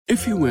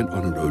If you went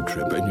on a road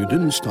trip and you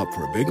didn't stop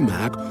for a Big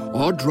Mac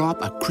or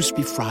drop a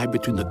crispy fry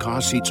between the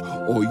car seats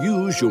or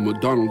use your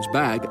McDonald's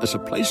bag as a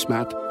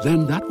placemat,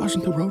 then that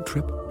wasn't a road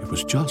trip. It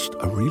was just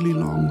a really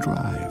long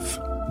drive.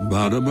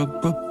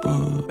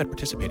 Ba-da-ba-ba-ba. At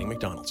participating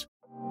McDonald's.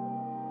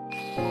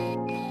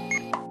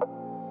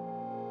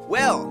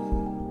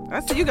 Well, I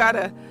see you got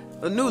a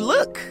new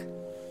look.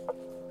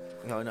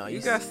 no,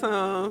 You got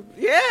some.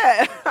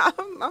 Yeah. I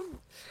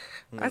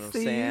what I'm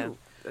see saying? you.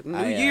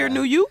 New year,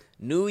 new you?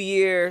 New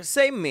year,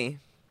 same me.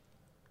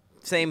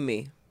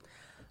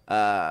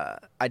 I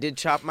did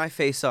chop my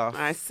face off.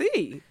 I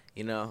see.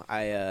 You know,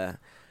 Did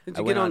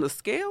you I get on the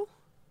scale?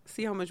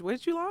 See how much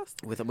weight you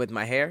lost? with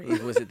my hair?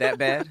 Was it that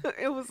bad?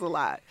 It was a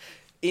lot.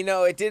 You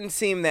know, it didn't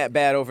seem that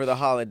bad over the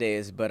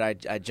holidays, but I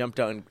jumped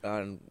on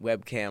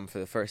webcam for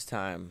the first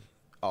time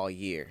all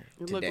year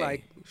You today. look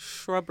like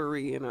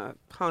shrubbery in a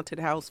haunted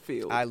house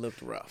field. I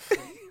looked rough.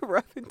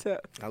 Rough and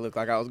tough. I looked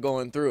like I was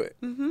going through it.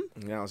 Mm-hmm.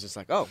 And I was just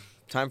like, oh,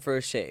 time for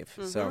a shave.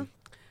 So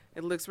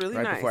It looks really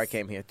right nice. before I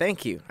came here.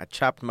 Thank you. I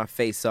chopped my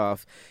face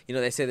off. You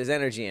know, they say there's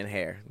energy in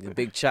hair. The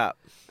big chop.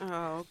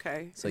 Oh,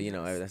 okay. So, you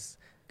know, that's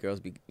girls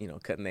be,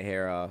 cutting their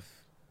hair off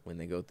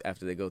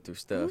after they go through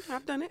stuff.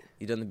 I've done it.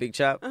 You done the big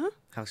chop?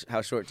 Uh-huh.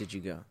 How short did you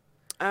go?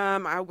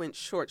 I went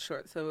short. So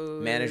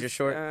it Manager was,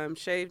 short?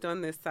 Shaved on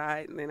this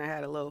side, and then I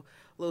had a little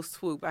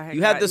swoop. You had the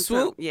gotten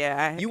swoop?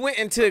 Yeah. You went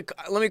into,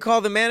 let me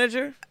call the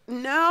manager?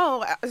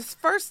 No.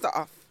 First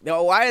off,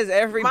 No, why is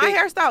every my big...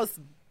 hairstyle is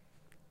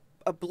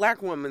a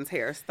black woman's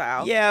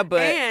hairstyle. Yeah,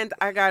 but... And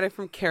I got it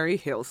from Carrie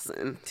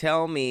Hilson.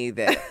 Tell me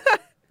that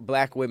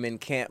black women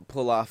can't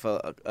pull off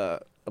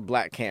a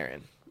black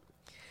Karen.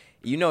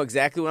 You know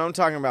exactly what I'm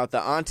talking about.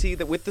 The auntie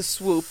with the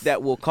swoop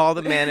that will call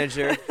the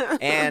manager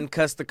and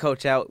cuss the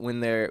coach out when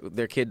their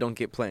kid don't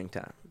get playing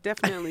time.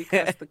 Definitely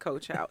cuss the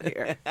coach out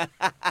here.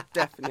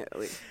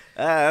 Definitely.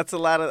 That's a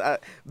lot of...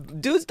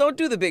 dudes don't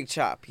do the big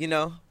chop, you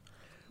know?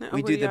 No,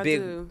 We what do the y'all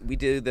big... do? We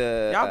do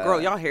the... Y'all grow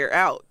y'all hair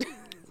out.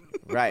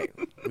 Right.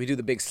 We do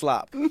the big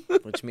slop,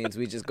 which means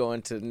we just go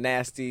into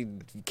nasty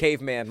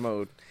caveman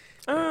mode.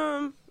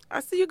 I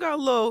see you got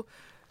a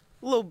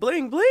little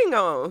bling bling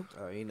on.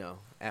 Oh, you know,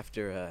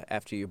 after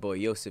your boy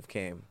Yosef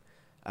came,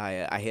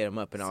 I hit him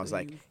up and I was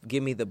like,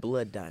 "Give me the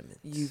blood diamonds.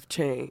 You've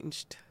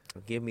changed.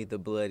 Give me the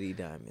bloody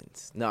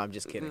diamonds." No, I'm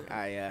just kidding.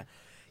 I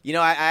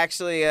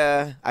actually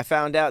I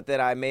found out that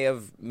I may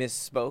have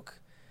misspoke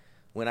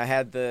when I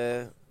had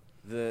the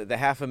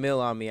 $500,000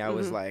 on me. I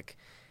was like,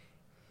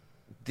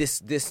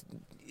 this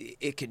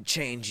it could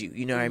change you.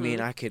 You know what I mean?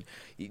 I could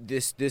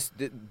this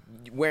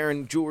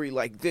wearing jewelry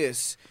like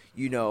this.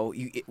 You know,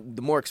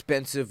 the more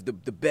expensive, the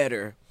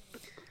better.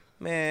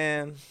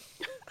 Man,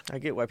 I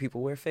get why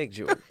people wear fake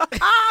jewelry.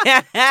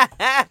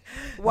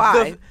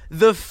 Why?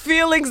 The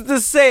feeling's the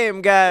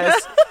same, guys.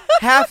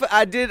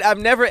 I've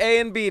never A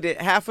and B'd it.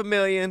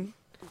 $500,000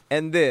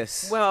 and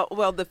this. Well,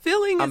 the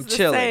feeling I'm is the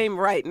chilling. same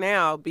right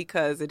now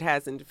because it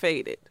hasn't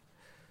faded.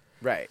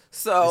 Right.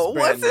 So It's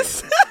what's brand new.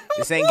 this?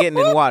 This ain't getting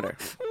in water.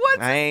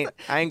 What's I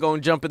ain't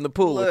gonna jump in the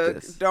pool with Look,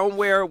 this. don't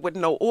wear it with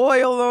no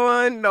oil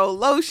on, no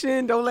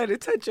lotion. Don't let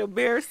it touch your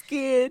bare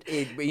skin.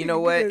 But you know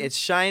what? It's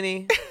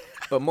shiny,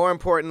 but more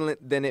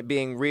important than it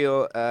being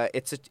real,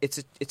 it's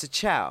a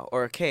chow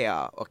or a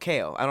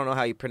kale. I don't know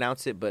how you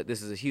pronounce it, but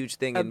this is a huge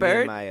thing A in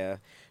bird? me and my.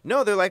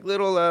 No, they're like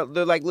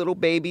little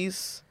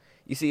babies.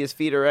 You see his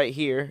feet are right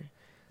here,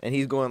 and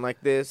he's going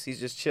like this. He's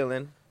just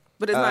chilling.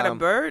 But it's not a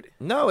bird.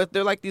 No,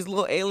 they're like these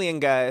little alien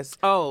guys.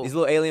 Oh. These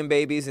little alien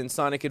babies in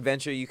Sonic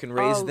Adventure. You can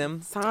raise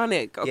them.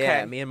 Sonic. Okay.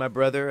 Yeah, me and my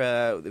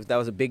brother, that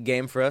was a big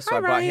game for us. So Hi,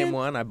 I bought him Ryan.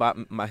 one. I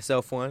bought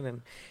myself one,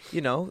 and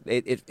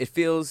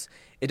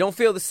it don't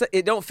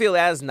feel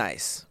as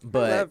nice,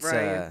 but I love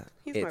Ryan.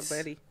 He's my it's-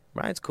 buddy.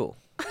 Ryan's cool.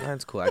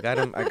 I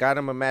got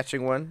him a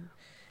matching one,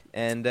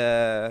 and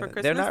they're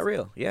Christmas? not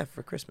real. Yeah,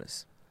 for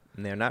Christmas,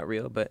 and they're not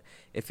real, but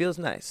it feels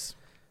nice.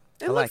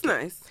 It I looks like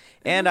it. nice.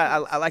 And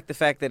I like the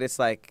fact that it's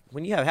like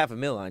when you have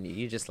 $500,000 on you,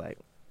 you're just like,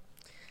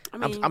 I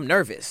mean, I'm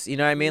nervous. You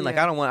know what I mean? Like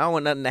Yeah. I don't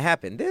want nothing to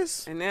happen.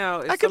 This and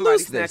now if I could somebody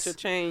lose snatch this. your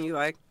chain, you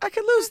like, I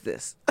could lose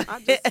this. I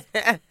just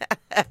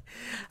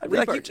I'd be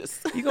like,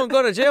 repurchase. you gonna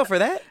go to jail for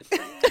that?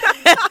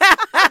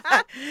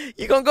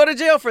 You gonna go to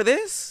jail for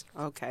this?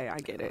 Okay, I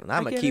get it.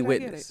 I'm I a get key it, I get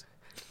witness. it.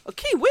 A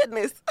key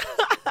witness.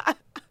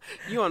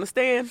 You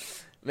understand?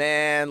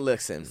 Man,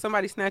 listen,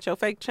 Somebody snatch your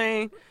fake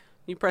chain,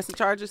 you press the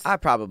charges. I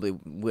probably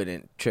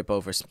wouldn't trip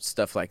over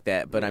stuff like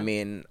that, but I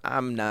mean,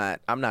 I'm not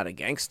a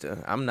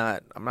gangster. I'm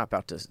not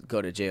about to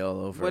go to jail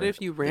over. What if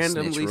you the snitch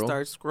randomly rule.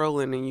 start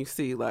scrolling and you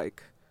see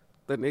like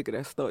the nigga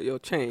that stole your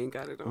chain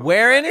got it on?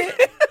 wearing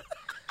it?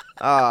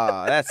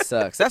 Oh, that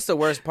sucks. That's the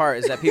worst part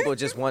is that people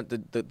just want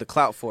the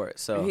clout for it.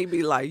 So And he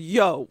be like,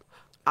 "Yo,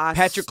 I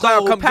Patrick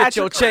stole Clout, come get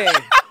your Patrick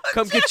chain.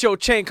 Come get your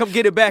chain. Come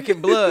get it back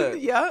in blood.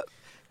 Yup.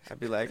 I'd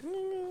be like,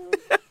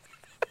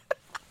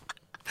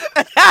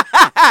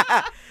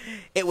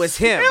 it was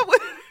him.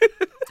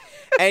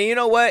 And you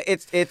know what?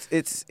 It's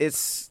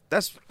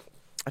that's.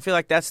 I feel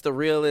like that's the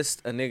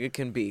realest a nigga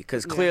can be,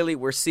 because clearly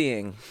we're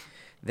seeing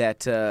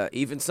that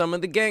even some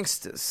of the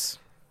gangsters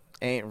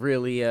ain't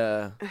really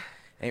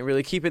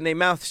keeping their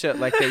mouth shut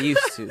like they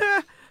used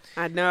to.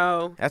 I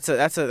know. That's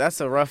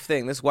a rough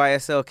thing. This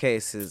YSL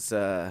case is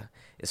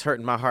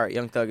hurting my heart.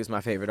 Young Thug is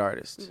my favorite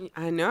artist.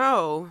 I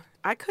know.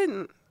 I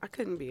couldn't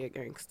be a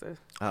gangster.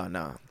 Oh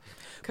no.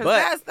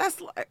 Because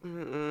that's like,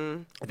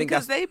 I think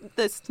because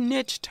the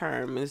snitch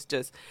term is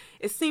just,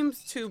 it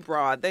seems too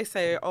broad. They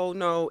say, oh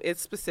no,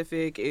 it's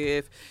specific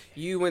if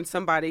you and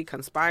somebody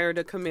conspire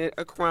to commit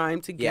a crime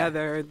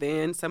together,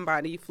 then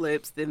somebody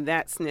flips, then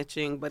that's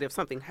snitching. But if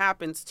something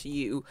happens to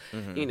you,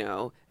 you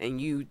know, and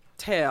you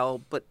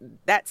tell, but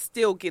that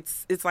still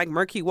it's like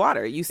murky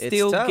water. You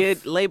still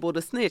get labeled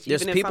a snitch.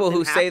 There's even people if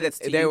who say that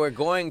they you. were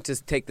going to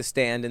take the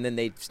stand and then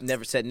they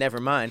never said never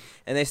mind,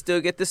 and they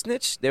still get the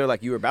snitch. They were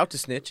like, you were about to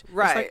snitch.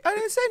 Right. It's like, I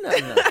didn't say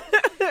nothing.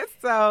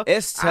 So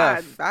it's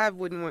tough. I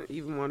wouldn't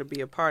even want to be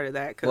a part of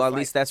that. Well, at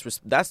least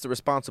that's the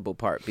responsible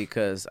part,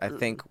 because I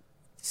think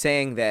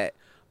saying that,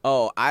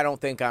 oh, I don't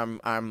think I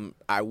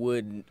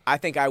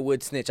think I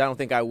would snitch, I don't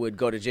think I would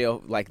go to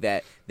jail like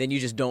that, then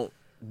you just don't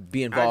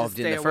be involved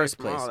in the first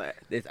place.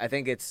 I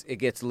think it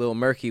gets a little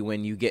murky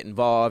when you get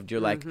involved. You're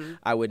like,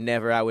 I would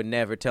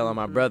never tell on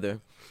my brother,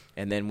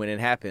 and then when it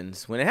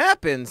happens,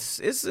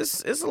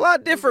 it's a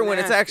lot different when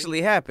it's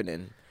actually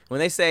happening. When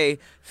they say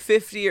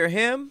 50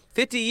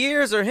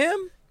 years or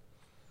him,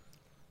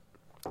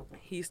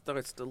 he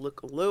starts to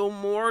look a little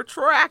more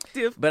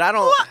attractive. But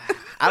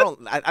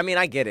I mean,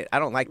 I get it. I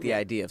don't like the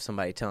idea of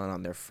somebody telling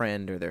on their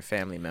friend or their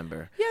family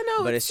member. Yeah,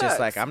 no, but it's sucks. just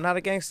like, I'm not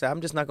a gangster.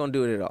 I'm just not going to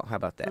do it at all. How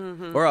about that?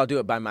 Or I'll do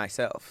it by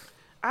myself.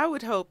 I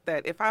would hope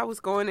that if I was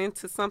going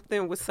into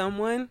something with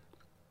someone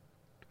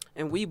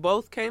and we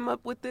both came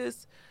up with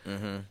this,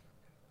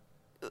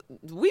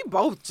 we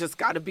both just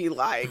got to be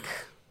like,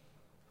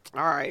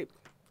 all right,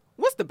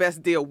 what's the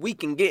best deal we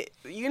can get?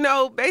 You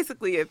know,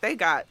 basically, if they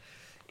got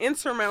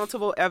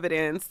insurmountable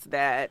evidence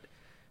that,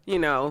 you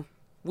know,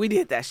 we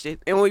did that shit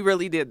and we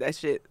really did that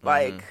shit.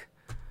 Like,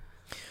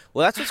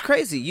 well, that's what's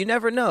crazy. You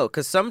never know,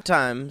 because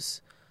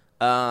sometimes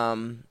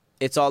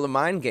it's all a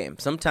mind game.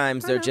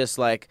 Sometimes they're just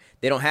like,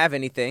 they don't have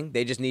anything.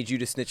 They just need you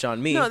to snitch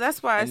on me. No,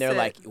 that's why and they're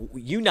like,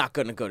 you're not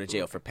going to go to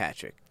jail for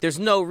Patrick. There's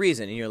no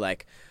reason. And you're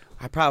like,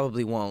 I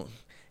probably won't.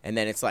 And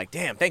then it's like,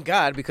 damn, thank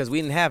God, because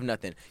we didn't have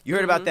nothing. You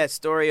heard about that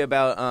story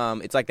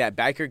about, it's like that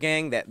biker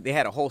gang that they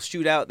had a whole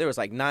shootout. There was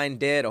like 9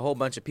 dead, a whole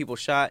bunch of people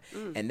shot,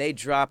 and they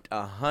dropped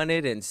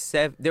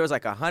 107. There was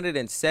like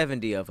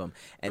 170 of them,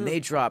 and they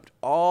dropped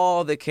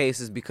all the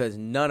cases because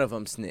none of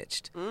them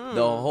snitched.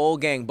 The whole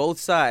gang, both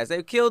sides,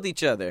 they killed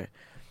each other,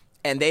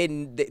 and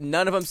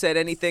none of them said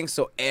anything,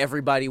 so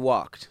everybody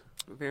walked.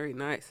 Very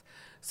nice.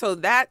 So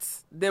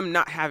that's them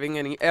not having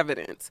any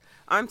evidence.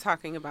 I'm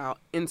talking about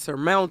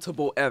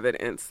insurmountable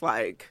evidence.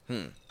 Like,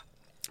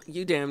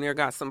 you damn near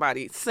got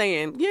somebody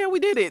saying, yeah, we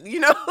did it. You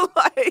know,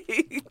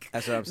 like.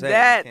 That's what I'm saying.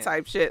 That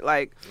type shit.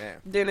 Like,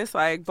 then it's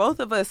like,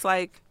 both of us,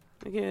 like,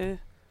 yeah,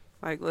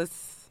 like,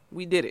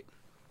 we did it.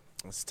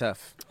 It's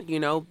tough. You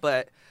know,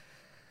 but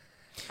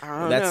I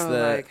don't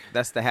know.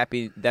 That's the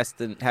Happy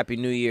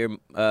New Year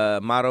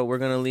motto we're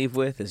going to leave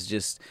with. Is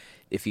just,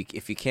 if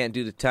you can't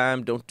do the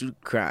time, don't do the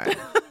crime.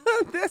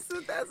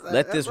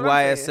 Let this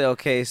YSL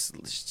case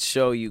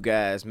show you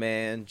guys,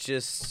 man.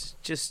 Just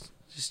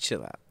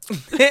chill out.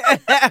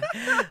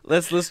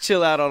 Let's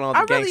chill out on all the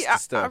gangsta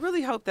stuff. I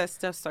really hope that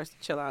stuff starts to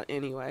chill out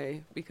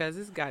anyway, because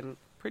it's gotten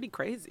pretty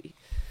crazy.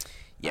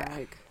 Yeah,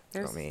 like,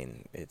 I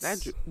mean, it's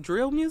that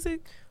drill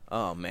music.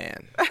 Oh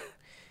man,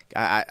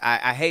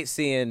 I hate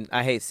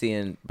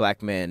seeing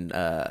black men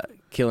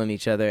killing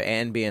each other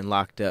and being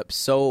locked up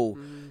so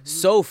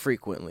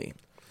frequently.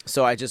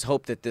 So I just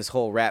hope that this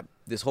whole rap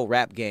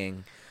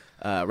game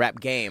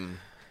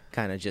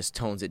kind of just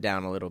tones it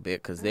down a little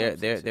bit, because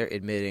they're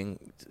admitting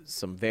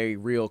some very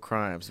real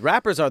crimes.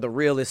 Rappers are the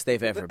realest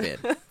they've ever been.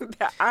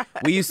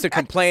 We used to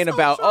complain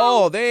about,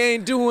 oh, they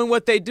ain't doing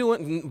what they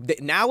doing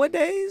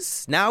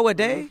nowadays.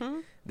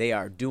 They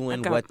are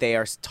doing what they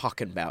are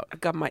talking about. I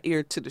got my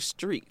ear to the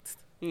streets.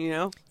 You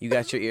know, you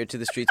got your ear to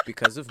the streets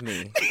because of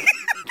me.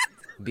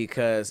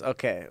 Because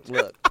okay,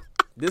 look.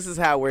 This is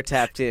how we're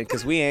tapped in,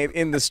 because we ain't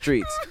in the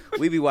streets.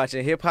 We be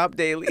watching Hip Hop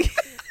Daily.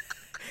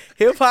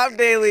 Hip Hop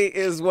Daily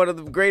is one of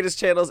the greatest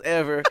channels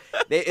ever.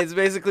 It's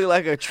basically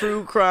like a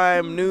true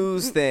crime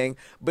news thing,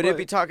 but it'd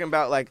be talking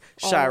about like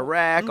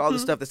Chirac, all the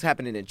stuff that's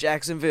happening in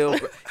Jacksonville.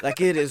 Like,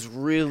 it is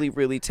really,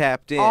 really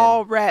tapped in.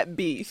 All rap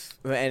beef.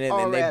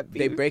 And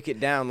they break it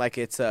down like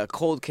it's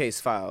cold case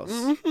files.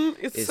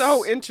 It's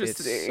so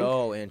interesting. It's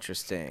so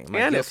interesting.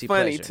 And it's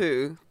funny,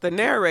 too. The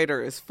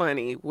narrator is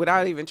funny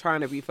without even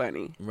trying to be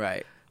funny.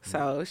 Right.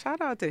 So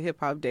shout out to Hip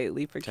Hop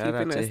Daily for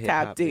keeping us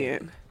tapped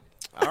in.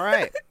 All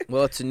right.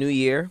 Well, it's a new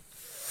year.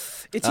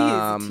 It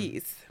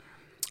is.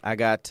 I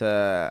got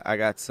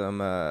some.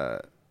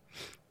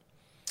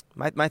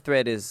 My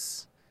thread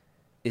is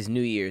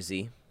New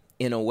Year's-y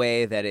in a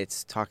way that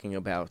it's talking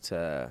about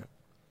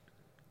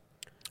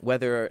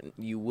whether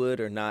you would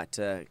or not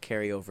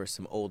carry over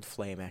some old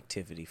flame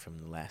activity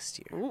from the last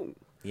year. Ooh.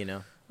 You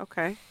know.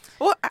 Okay.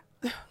 Well,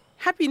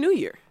 Happy New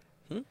Year.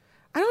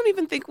 I don't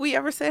even think we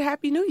ever said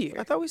Happy New Year.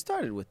 I thought we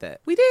started with that.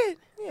 We did.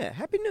 Yeah,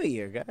 Happy New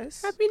Year,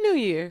 guys. Happy New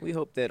Year. We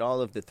hope that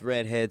all of the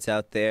thread heads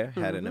out there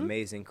had an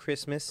amazing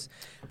Christmas,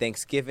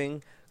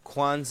 Thanksgiving,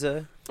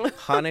 Kwanzaa,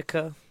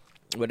 Hanukkah,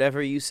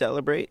 whatever you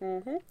celebrate.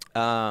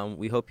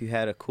 We hope you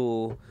had a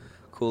cool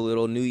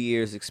little New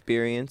Year's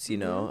experience,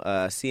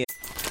 seeing.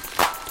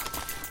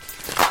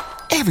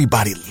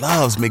 Everybody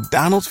loves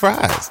McDonald's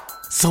fries.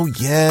 So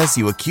yes,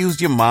 you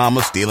accused your mom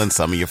of stealing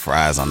some of your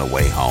fries on the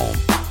way home.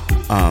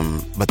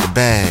 But the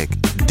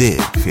bag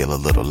did feel a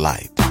little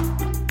light.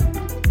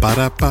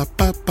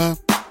 Ba-da-ba-ba-ba.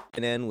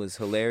 CNN was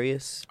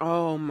hilarious.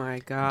 Oh my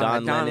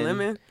God.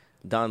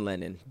 Don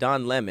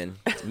Lemon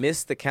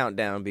missed the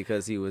countdown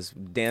because he was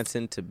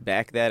dancing to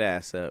Back That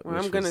Ass Up. Well,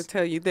 I'm going to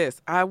tell you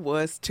this. I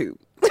was too.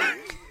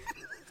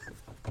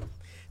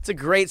 It's a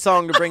great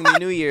song to bring the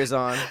New Year's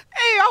on. Hey,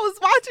 I was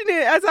watching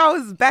it as I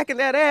was backing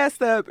that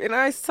ass up, and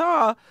I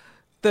saw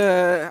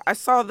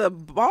the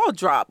ball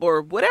drop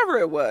or whatever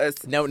it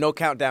was. No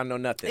countdown, no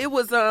nothing. It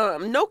was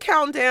no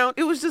countdown.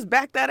 It was just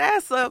back that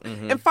ass up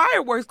and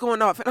fireworks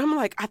going off. And I'm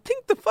like, I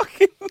think the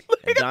fucking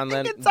Don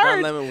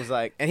Lemon was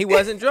like, and he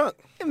wasn't drunk.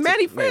 And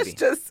Manny Fresh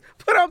just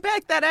put on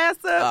back that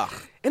ass up.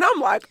 Ugh. And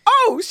I'm like,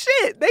 oh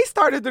shit, they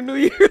started the New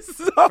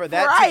Year's off For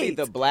that right. to be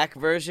the black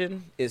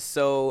version is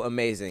so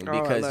amazing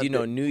because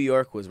New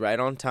York was right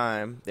on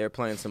time. They're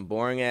playing some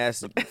boring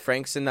ass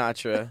Frank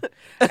Sinatra.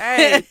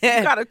 Hey,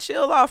 you gotta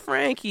chill off,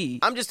 Frankie.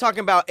 I'm just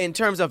talking about in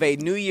terms of a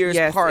New Year's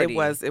party.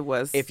 It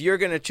was. If you're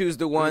gonna choose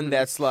the one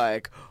that's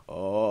like,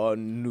 oh,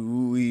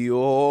 New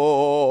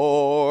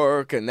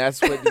York, and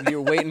that's what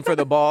you're waiting for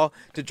the ball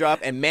to drop,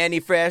 and Manny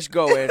Fresh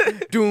going,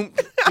 doom,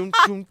 doom,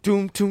 doom,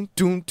 doom, doom,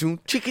 doom, doom,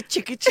 chicka,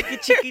 chicka, chicka,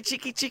 chicka,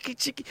 chicka, chicka,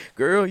 chicka.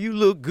 Girl, you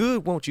look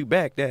good. Won't you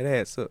back that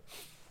ass up?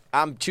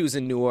 I'm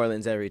choosing New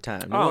Orleans every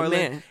time. New Orleans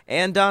man.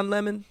 And Don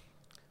Lemon.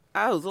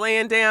 I was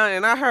laying down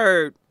and I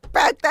heard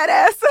back that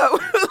ass up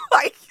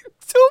like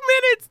 2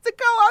 minutes to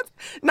go.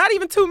 Not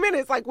even 2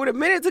 minutes, like with a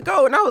minute to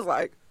go. And I was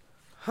like,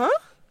 huh?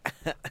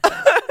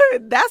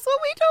 That's what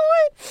we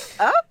doing?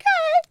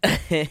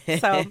 Okay.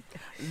 So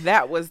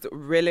that was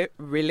really,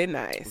 really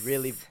nice.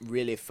 Really,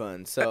 really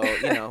fun. So,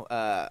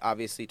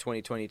 obviously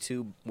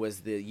 2022 was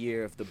the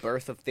year of the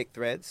birth of Thick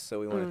Threads. So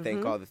we want to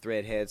thank all the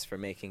thread heads for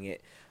making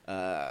it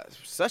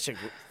such a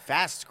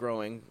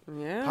fast-growing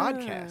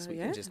podcast. We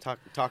can just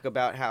talk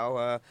about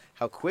how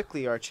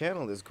quickly our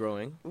channel is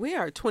growing. We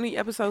are 20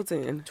 episodes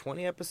in.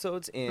 20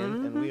 episodes in,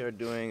 and we are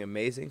doing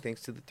amazing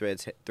thanks to the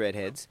thread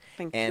heads.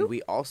 Thank and you.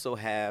 we also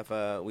have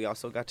we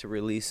also got to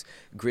release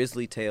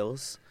Grizzly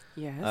Tales,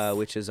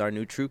 which is our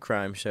new true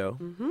crime show.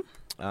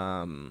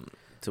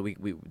 So we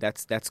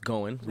that's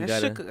going.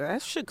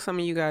 That shook some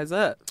of you guys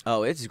up.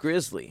 Oh, it's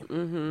grisly.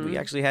 We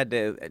actually had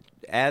to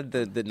add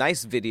the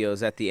nice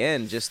videos at the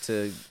end just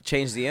to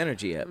change the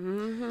energy up.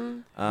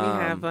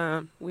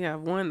 We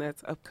have one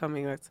that's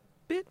upcoming that's a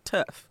bit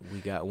tough. We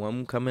got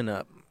one coming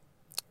up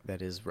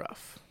that is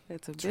rough.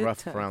 It's bit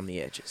rough tough around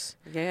the edges.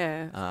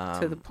 Yeah,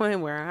 to the point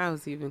where I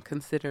was even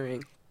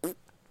considering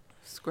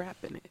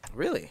scrapping it.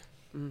 Really?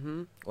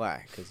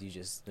 Why? Because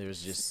it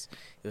was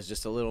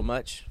just a little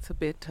much. It's a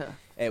bit tough.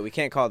 Hey, we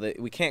can't call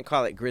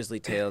it Grizzly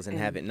Tales and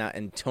have it not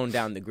and tone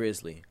down the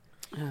grizzly.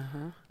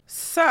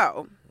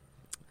 So,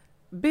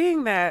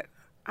 being that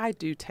I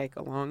do take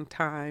a long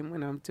time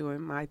when I'm doing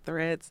my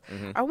threads,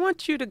 I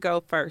want you to go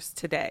first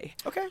today.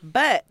 Okay.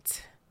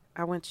 But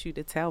I want you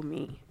to tell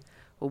me,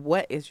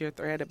 what is your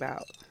thread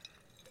about?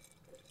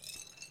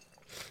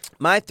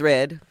 My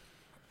thread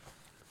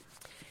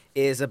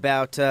is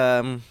about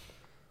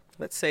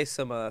let's say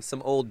some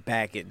old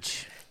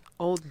baggage.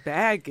 Old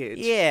baggage.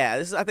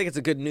 Yeah, I think it's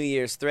a good New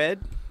Year's thread.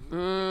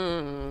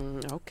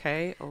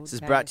 Okay. This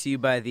is brought to you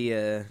by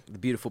the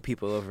beautiful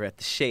people over at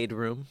the Shade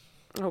Room.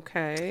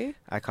 Okay.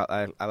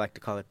 I like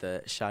to call it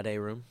the Sade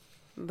Room.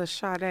 The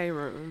Sade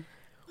Room.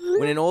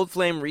 When an old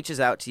flame reaches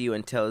out to you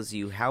and tells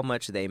you how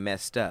much they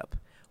messed up,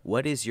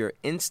 what is your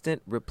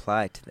instant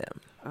reply to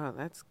them? Oh,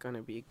 that's going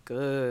to be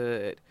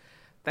good.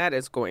 That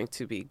is going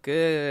to be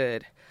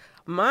good.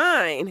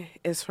 Mine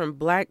is from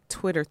Black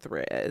Twitter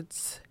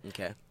Threads.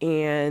 Okay.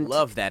 And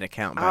love that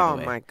account, by the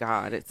way. Oh my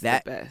God, it's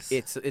the best.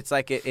 It's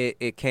like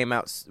it came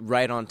out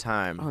right on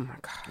time. Oh my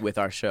God. With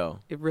our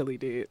show. It really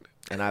did.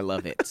 And I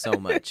love it so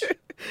much.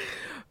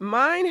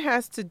 Mine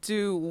has to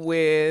do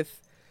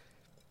with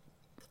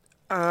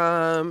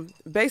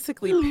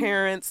basically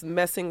parents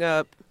messing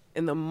up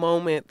in the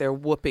moment they're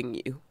whooping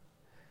you.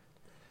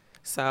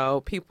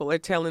 So people are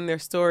telling their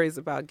stories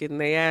about getting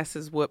their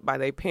asses whooped by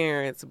their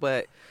parents,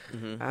 but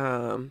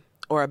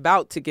or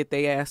about to get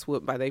their ass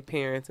whooped by their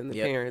parents, and the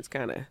parents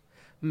kind of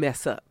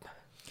mess up.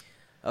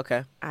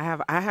 Okay.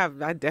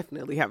 I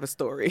definitely have a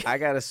story. I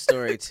got a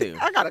story too.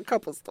 I got a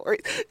couple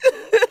stories.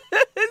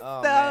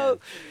 Man.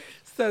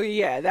 So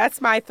yeah,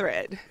 that's my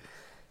thread.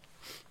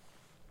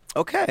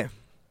 Okay.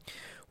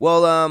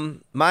 Well,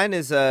 mine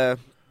is I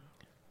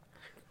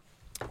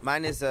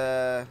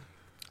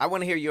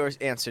want to hear your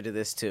answer to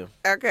this too.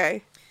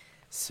 Okay.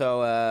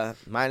 So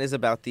mine is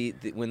about the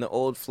when the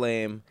old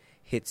flame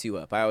hits you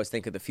up. I always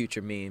think of the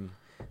Future meme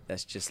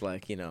that's just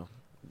like, you know,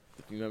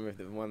 you remember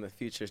the one the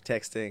future's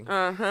texting?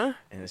 Uh-huh.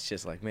 And it's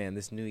just like, man,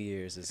 this New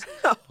Year's is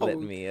Oh,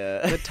 letting me...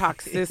 the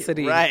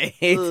toxicity. Right.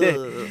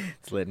 Ugh.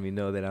 It's letting me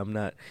know that I'm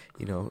not,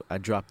 you know, I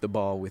dropped the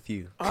ball with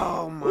you.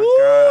 Oh, my Ooh,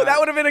 God. that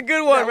would have been a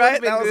good one, That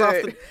right? would've been That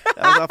was good.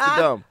 that was off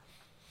the dome.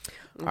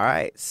 All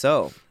right,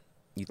 so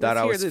you thought Let's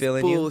I hear was this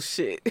feeling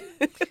bullshit.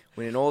 you?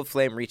 When an old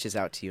flame reaches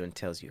out to you and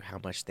tells you how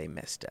much they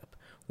messed up,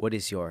 what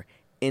is your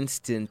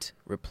instant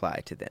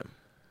reply to them?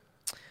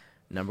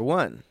 Number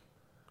 1,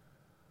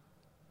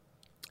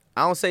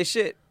 I don't say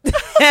shit.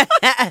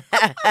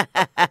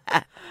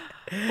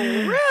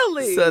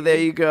 Really? So there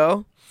you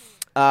go.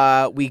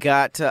 We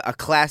got a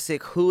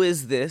classic, Who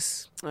Is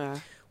This?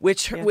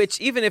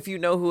 Which even if you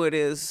know who it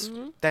is,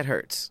 that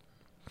hurts.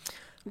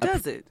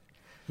 Does it?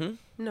 Hmm?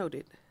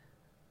 Noted.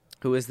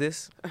 Who is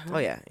this? Oh,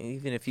 yeah.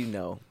 Even if you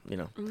know.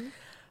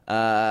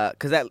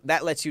 Because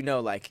that lets you know,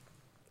 like,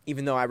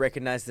 even though I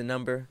recognize the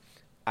number,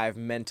 I've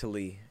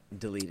mentally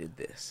deleted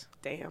this.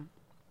 Damn.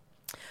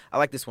 I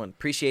like this one.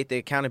 Appreciate the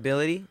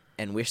accountability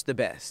and wish the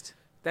best.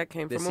 That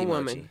came This from a emoji.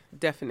 woman.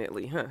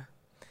 Definitely, huh?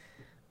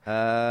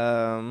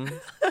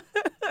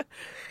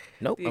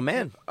 Nope, a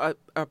man.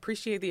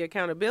 Appreciate the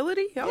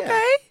accountability? Okay.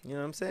 Yeah. You know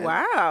what I'm saying?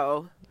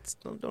 Wow.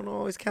 Don't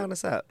always count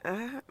us out.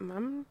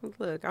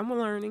 Look, I'm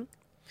learning.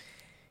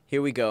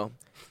 Here we go.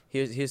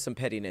 Here's some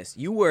pettiness.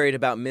 You worried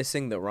about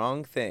missing the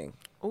wrong thing.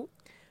 Ooh.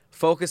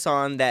 Focus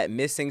on that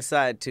missing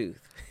side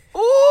tooth.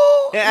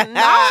 Ooh,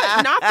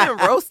 not them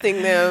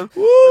roasting them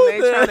Woo,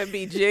 when they trying to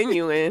be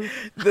genuine.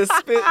 The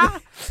spin.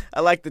 I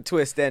like the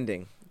twist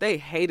ending. They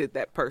hated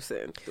that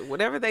person.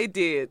 Whatever they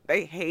did,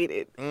 they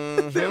hated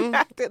them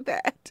after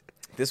that.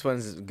 This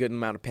one's a good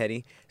amount of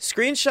petty.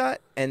 Screenshot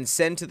and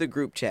send to the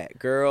group chat.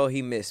 Girl,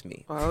 he missed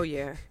me. Oh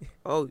yeah.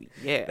 Oh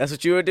yeah. That's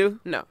what you would do?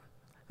 No.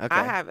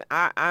 Okay.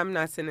 I'm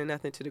not sending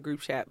nothing to the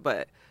group chat,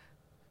 but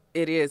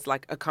it is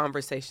like a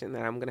conversation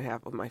that I'm gonna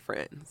have with my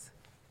friends.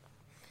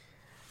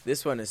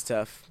 This one is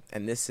tough,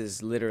 and this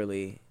is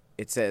literally,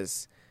 it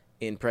says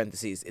in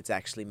parentheses, it's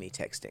actually me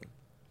texting.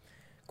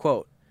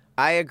 Quote,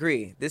 I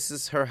agree. This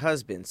is her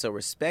husband, so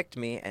respect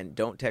me and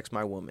don't text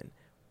my woman.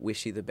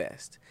 Wish you the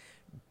best.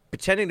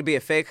 Pretending to be a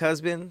fake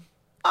husband,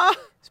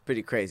 it's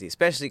pretty crazy,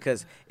 especially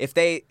because if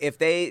they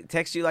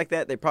text you like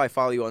that, they probably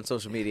follow you on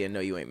social media and know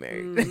you ain't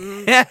married.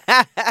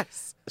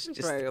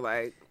 Just right,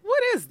 like,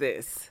 what is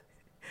this?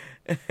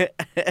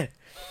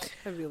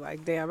 I'd be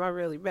like, damn, I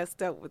really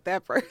messed up with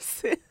that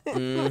person.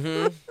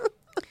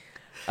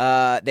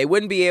 They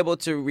wouldn't be able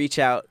to reach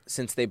out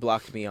since they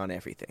blocked me on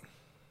everything.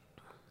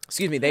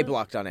 Excuse me, they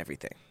blocked on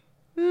everything.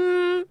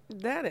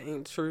 That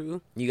ain't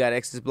true. You got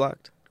exes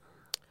blocked?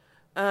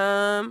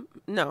 No,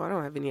 I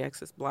don't have any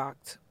exes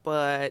blocked,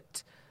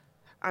 but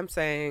I'm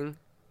saying,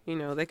 you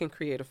know, they can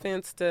create a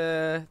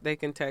Finsta, they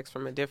can text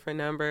from a different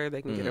number,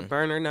 they can get a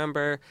burner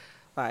number.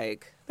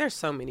 Like, there's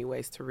so many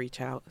ways to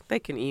reach out. They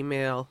can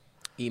email.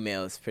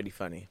 Email is pretty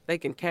funny. They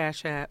can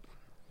cash app.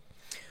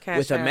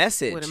 With a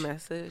message. With a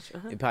message.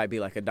 It'd probably be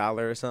like $1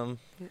 or something.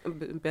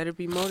 Better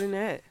be more than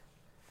that.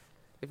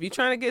 If you're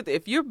trying to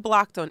if you're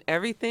blocked on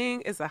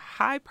everything, it's a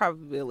high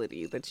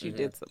probability that you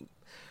did some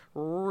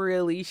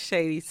really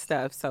shady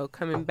stuff. So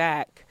coming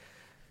back,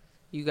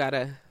 you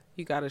gotta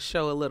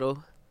show a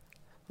little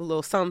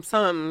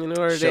something in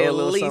order to at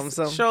least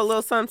show a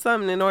little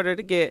something in order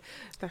to get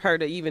her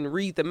to even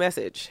read the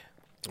message.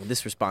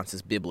 This response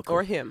is biblical.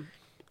 Or him.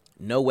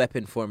 No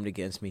weapon formed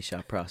against me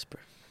shall prosper.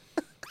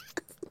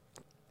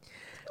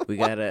 We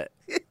got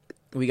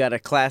a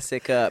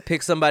classic.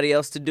 Pick somebody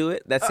else to do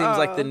it. That seems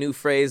like the new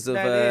phrase of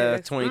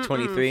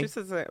 2023. She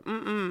says,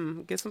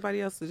 get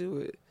somebody else to do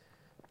it.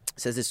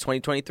 Says it's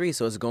 2023,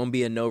 so it's going to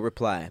be a no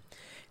reply.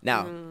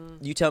 Now,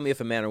 you tell me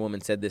if a man or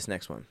woman said this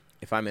next one.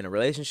 If I'm in a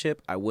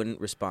relationship, I wouldn't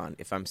respond.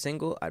 If I'm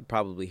single, I'd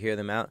probably hear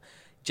them out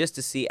just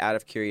to see out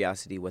of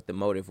curiosity what the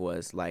motive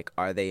was. Like,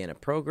 are they in a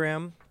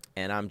program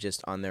and I'm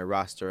just on their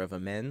roster of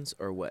amends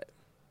or what?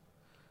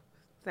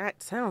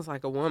 That sounds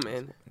like a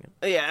woman.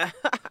 Yeah.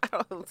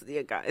 I don't see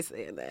a guy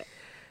saying that.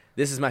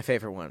 This is my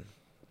favorite one.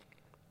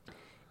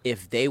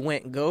 If they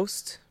went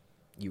ghost,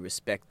 you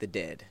respect the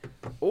dead.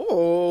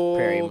 Oh,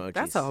 Prayer emojis.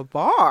 that's a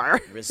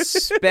bar.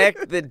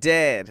 Respect the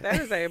dead.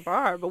 That is a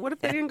bar. But what if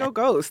they didn't go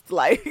ghost?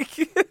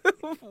 Like,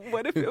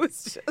 what if it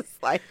was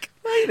just like,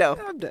 Well, you know,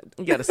 I'm done.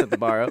 you got to set the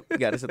bar up.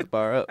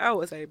 That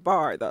was a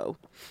bar, though.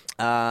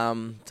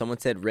 Someone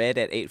said red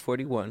at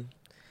 8:41,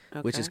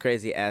 which is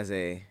crazy as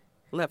a...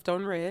 Left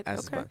on red.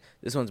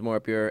 This one's more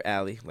up your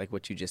alley, like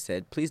what you just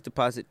said. Please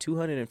deposit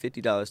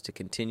 $250 to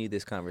continue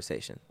this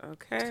conversation.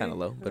 Okay. It's kind of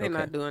low, but They're okay.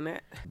 not doing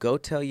that. Go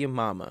tell your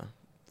mama.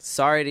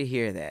 Sorry to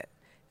hear that.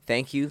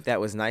 Thank you.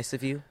 That was nice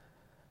of you.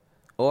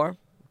 Or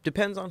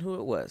depends on who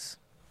it was.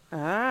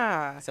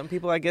 Some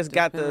people, I guess,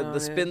 got the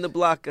spin the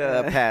block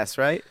pass,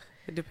 right?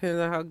 It depends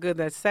on how good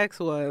that sex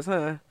was,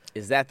 huh?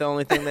 Is that the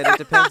only thing that it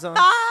depends on?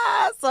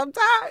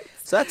 Sometimes.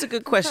 So that's a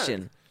good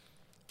question.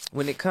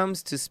 When it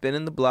comes to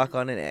spinning the block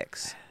on an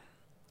ex,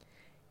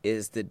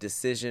 is the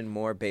decision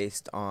more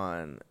based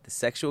on the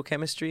sexual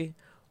chemistry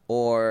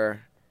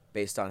or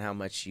based on how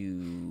much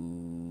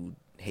you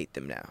hate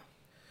them now?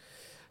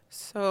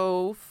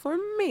 So for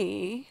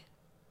me,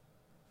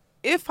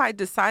 if I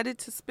decided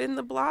to spin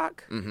the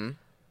block,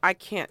 I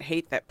can't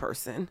hate that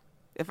person.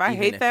 If I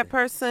hate that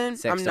person,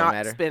 I'm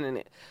not spinning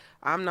it.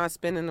 I'm not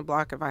spinning the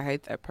block if I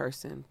hate that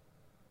person.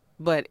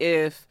 But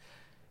if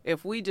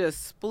we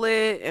just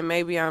split and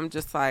maybe I'm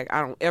just like,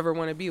 I don't ever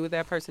want to be with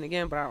that person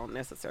again, but I don't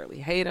necessarily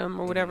hate them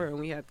or whatever, and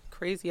we had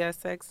crazy ass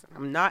sex,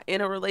 I'm not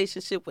in a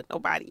relationship with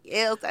nobody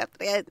else after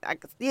that, I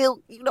can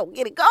still,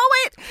 get it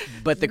going.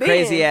 But the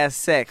crazy ass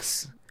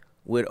sex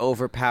would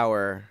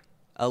overpower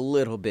a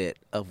little bit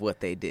of what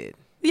they did.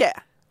 Yeah.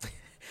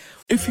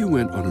 If you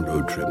went on a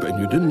road trip and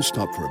you didn't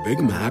stop for a Big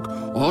Mac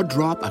or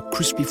drop a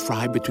crispy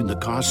fry between the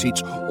car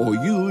seats or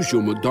use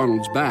your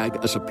McDonald's bag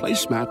as a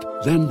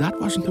placemat, then that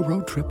wasn't a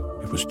road trip.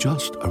 It was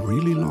just a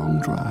really long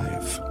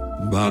drive.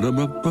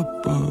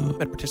 Ba-da-ba-ba-ba.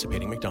 At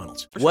participating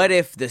McDonald's. What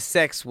if the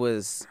sex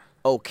was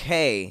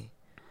okay,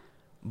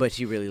 but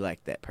you really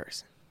liked that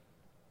person?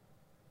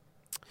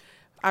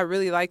 I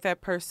really like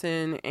that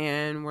person,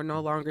 and we're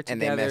no longer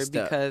together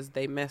because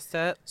they messed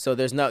up. So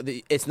there's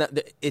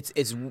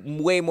it's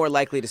way more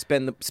likely to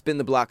spin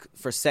the block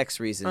for sex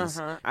reasons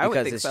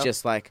because it's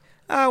just like,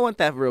 oh, I want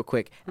that real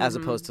quick, as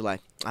opposed to like,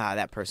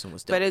 that person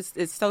was dope. But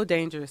it's so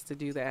dangerous to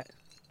do that.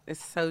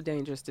 It's so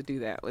dangerous to do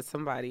that with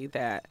somebody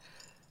that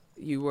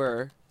you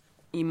were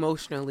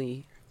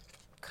emotionally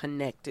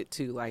connected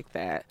to like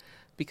that,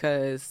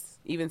 because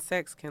even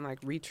sex can like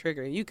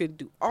re-trigger. You could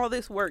do all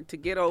this work to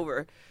get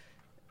over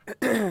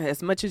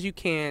as much as you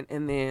can,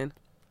 and then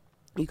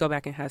you go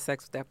back and have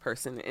sex with that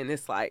person, and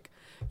it's like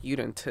you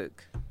done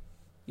took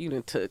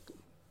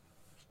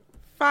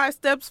 5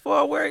 steps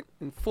forward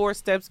and 4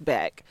 steps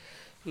back,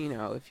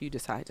 if you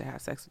decide to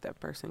have sex with that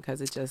person,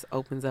 because it just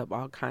opens up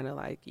all kind of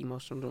like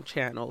emotional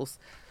channels.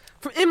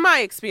 In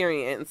my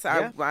experience,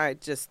 I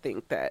just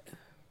think that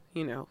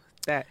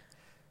that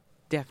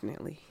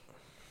definitely.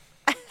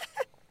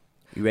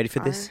 You ready for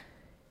this?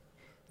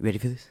 You ready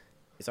for this?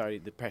 It's already,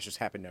 the pressure's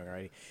happening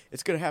already.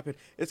 It's going to happen.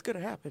 It's going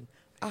to happen.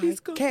 I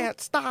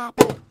can't stop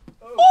it.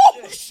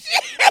 Oh,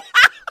 shit.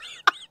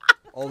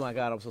 Oh, my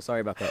God. I'm so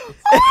sorry about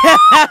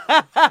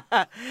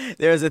that.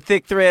 There's a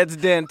thick threads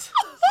dent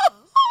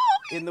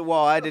in the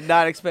wall. I did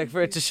not expect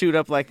for it to shoot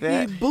up like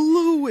that. He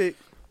blew it.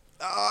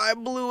 Oh, I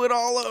blew it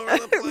all over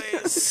the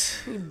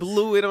place. He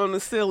blew it on the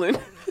ceiling.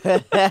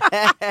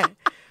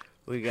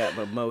 We got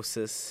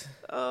mimosas.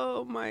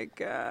 Oh, my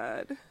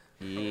God.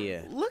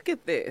 Yeah. Look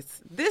at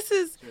this. This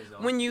is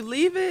when you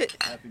leave it.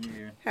 Happy New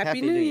Year. Happy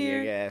New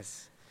Year.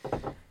 Yes.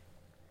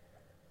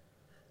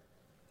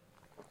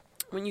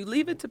 When you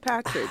leave it to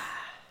Patrick,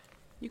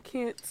 you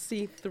can't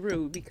see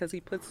through because he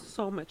puts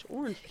so much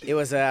orange juice. It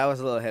was I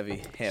was a little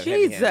heavy.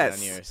 Jesus.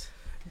 On yours.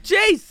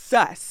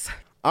 Jesus.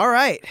 All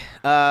right.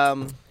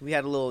 We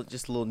had a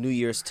little New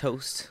Year's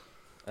toast.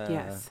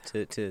 Yes.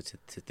 To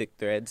Thick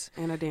Threads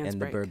and a dance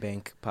break. And the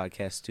Burbank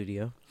podcast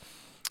studio.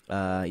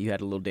 You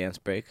had a little dance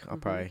break. I'll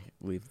probably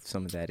leave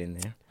some of that in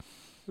there.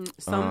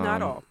 Some,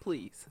 not all,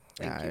 please.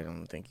 Thank you. I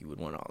don't think you would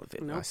want all of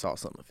it. Nope. I saw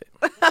some of it.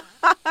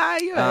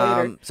 You a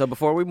hater. So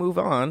before we move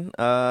on,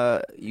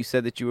 you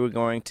said that you were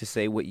going to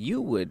say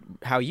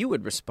how you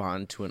would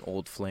respond to an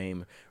old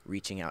flame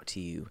reaching out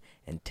to you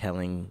and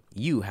telling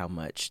you how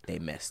much they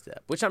messed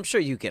up, which I'm sure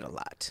you get a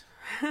lot.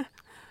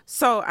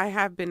 So I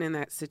have been in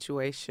that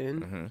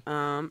situation,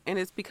 and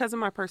it's because of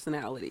my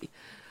personality.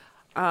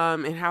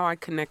 And how I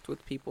connect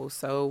with people.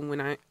 So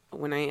when I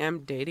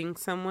am dating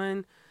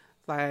someone,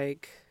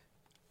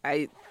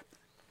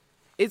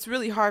 it's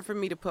really hard for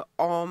me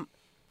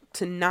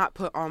to not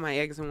put all my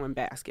eggs in one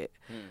basket.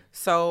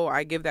 So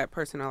I give that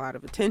person a lot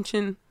of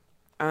attention,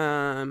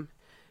 and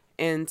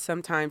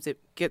sometimes it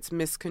gets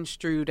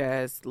misconstrued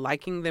as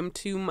liking them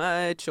too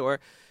much, or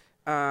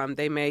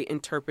they may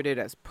interpret it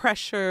as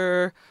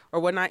pressure or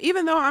whatnot,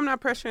 even though I'm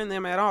not pressuring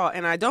them at all.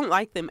 And I don't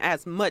like them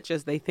as much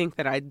as they think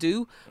that I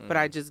do, but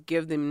I just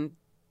give them,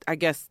 I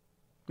guess,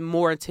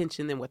 more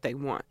attention than what they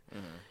want.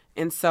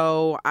 And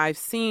so I've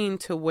seen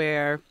to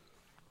where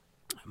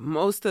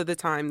most of the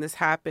time this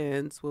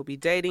happens, we'll be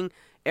dating,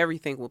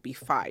 everything will be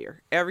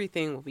fire.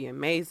 Everything will be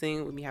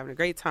amazing. We'll be having a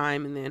great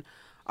time. And then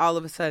all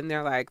of a sudden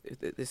they're like,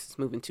 this is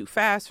moving too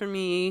fast for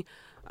me.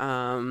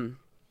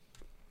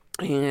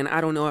 And I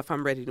don't know if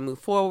I'm ready to move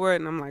forward.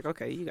 And I'm like,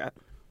 okay, you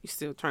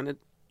still trying to,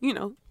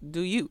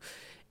 do you.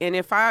 And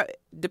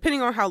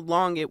depending on how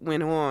long it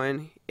went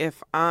on,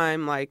 if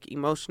I'm like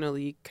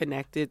emotionally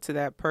connected to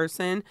that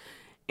person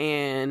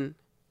and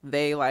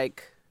they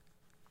like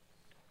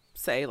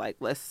say like,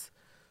 let's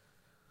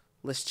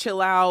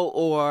chill out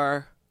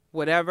or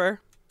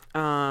whatever,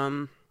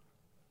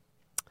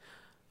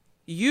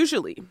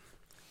 usually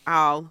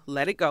I'll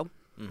let it go.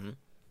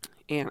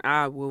 And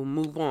I will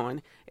move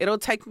on. It'll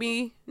take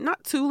me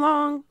not too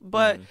long,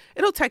 but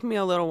it'll take me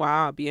a little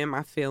while. I'll be in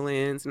my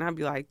feelings and I'll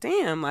be like,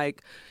 damn,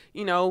 like,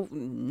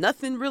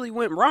 nothing really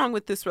went wrong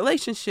with this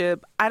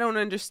relationship. I don't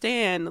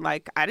understand.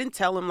 Like, I didn't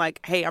tell him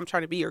like, hey, I'm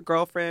trying to be your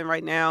girlfriend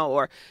right now,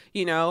 or,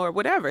 or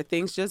whatever.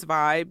 Things just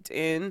vibed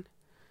and,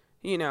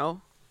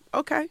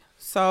 okay.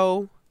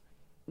 So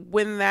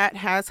when that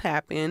has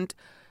happened,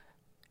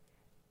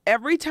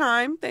 every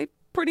time they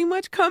pretty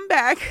much come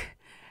back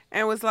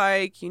and was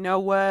like, you know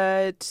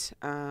what,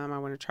 I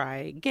want to try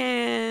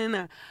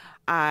again.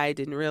 I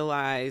didn't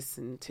realize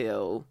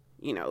until,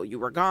 you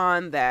were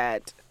gone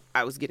that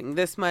I was getting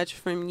this much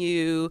from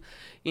you.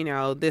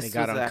 This They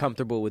got was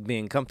uncomfortable with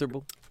being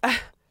comfortable.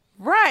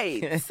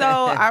 Right. So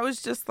I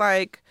was just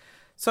like,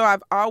 so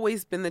I've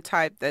always been the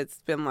type that's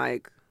been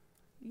like,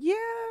 yeah,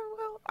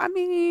 well, I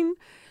mean,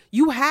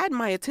 you had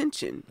my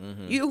attention.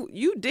 Mm-hmm.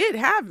 You did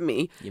have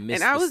me. You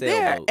missed and I the was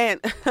there. sailboat. And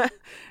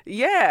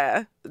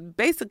yeah,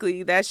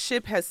 basically that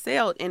ship has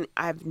sailed and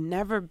I've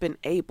never been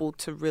able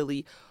to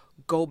really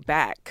go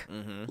back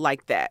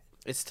like that.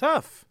 It's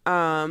tough.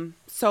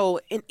 So,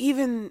 and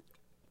even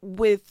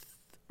with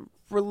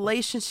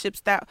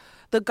relationships that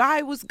the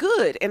guy was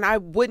good and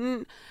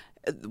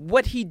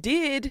what he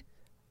did,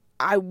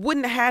 I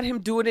wouldn't have had him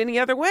do it any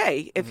other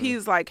way. If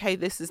he's like, hey,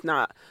 this is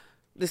not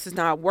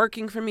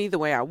working for me the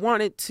way I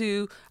want it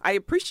to, I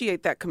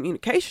appreciate that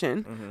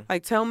communication.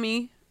 Like, tell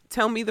me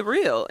the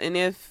real. And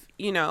if,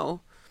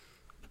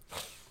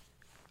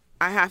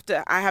 I have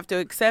to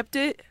accept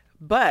it.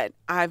 But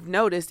I've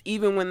noticed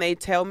even when they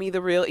tell me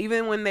the real,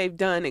 even when they've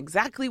done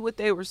exactly what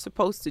they were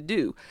supposed to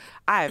do,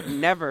 I've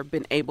never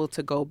been able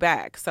to go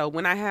back. So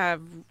when I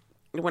have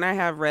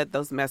read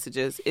those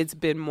messages, it's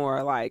been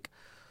more like,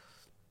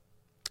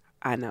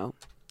 I know,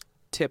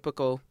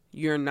 typical.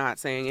 You're not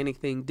saying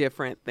anything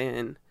different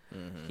than,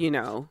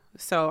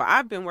 So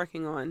I've been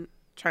working on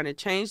trying to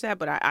change that,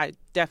 but I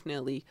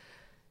definitely,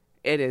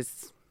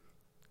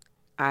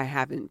 I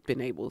haven't been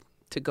able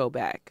to go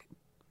back.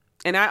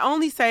 And I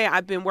only say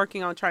I've been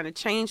working on trying to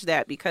change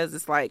that because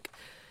it's like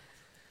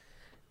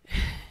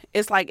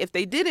if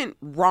they didn't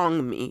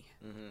wrong me,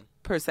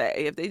 per se,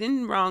 if they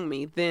didn't wrong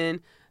me, then,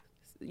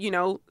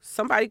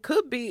 somebody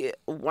could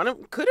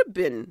have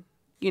been,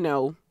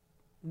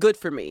 good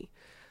for me.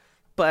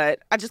 But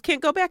I just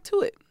can't go back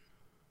to it.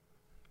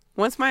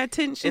 Once my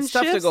attention it's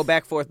tough shifts, to go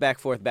back, forth.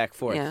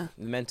 Yeah.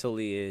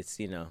 Mentally, it's,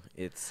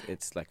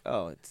 it's like,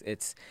 oh,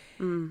 it's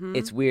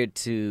weird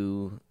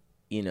to,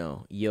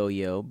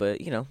 yo-yo, but,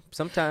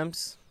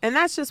 sometimes. And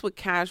that's just with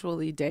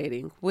casually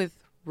dating. With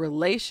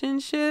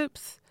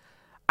relationships,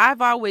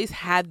 I've always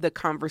had the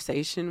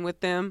conversation with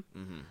them.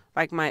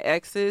 Like my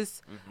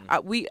exes,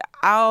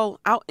 I'll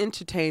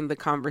entertain the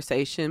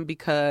conversation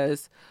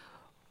because,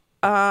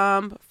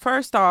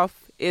 first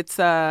off, it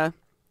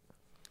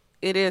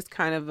is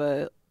kind of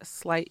a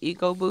slight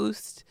ego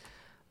boost.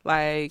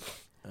 Like,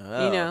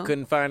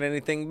 couldn't find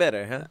anything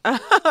better, huh?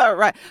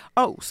 Right.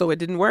 Oh, so it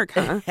didn't work,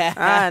 huh?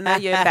 Now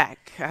you're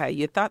back.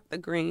 You thought the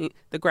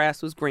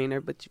grass was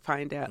greener, but you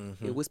find out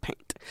it was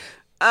paint.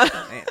 Man,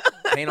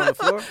 paint on the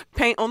floor?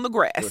 Paint on the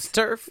grass. It was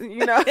turf.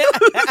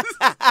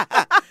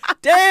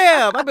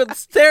 Damn, I've been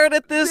staring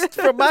at this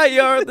from my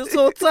yard this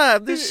whole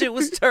time. This shit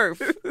was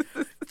turf.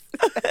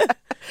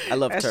 I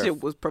love that turf.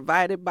 Shit was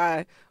provided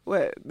by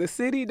what, the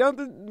city?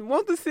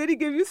 Won't the city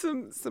give you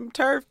some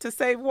turf to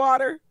save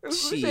water?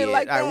 Shit,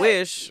 like that? I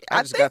wish.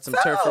 I just got some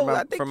turf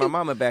from my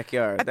mama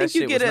backyard. That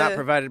shit was not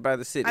provided by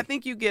the city. I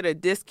think you get a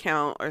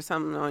discount or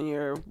something on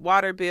your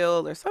water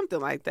bill or something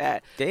like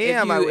that.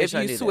 Damn, I wish I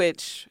knew if you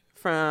switch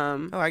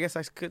from. Oh, I guess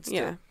I could still.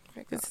 Yeah,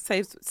 it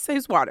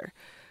saves water.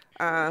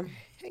 At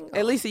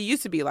least it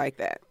used to be like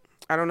that.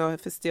 I don't know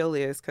if it still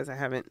is because I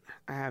haven't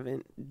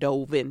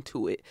dove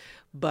into it,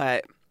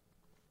 but.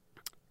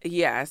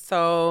 Yeah,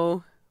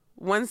 so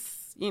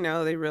once,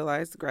 they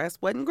realized the grass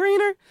wasn't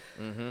greener.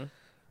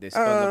 They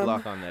spun the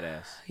block on that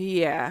ass.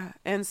 Yeah,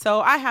 and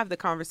so I have the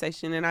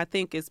conversation, and I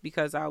think it's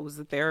because I was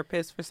a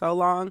therapist for so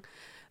long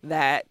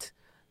that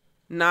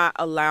not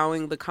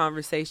allowing the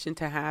conversation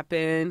to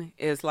happen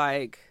is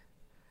like,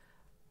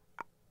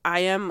 I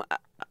am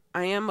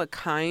a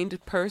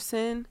kind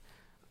person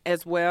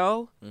as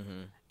well,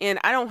 and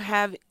I don't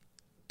have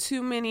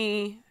too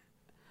many.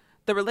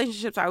 The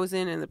relationships I was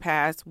in the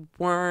past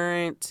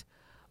weren't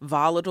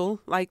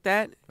volatile like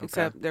that,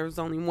 except there was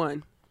only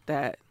one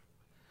that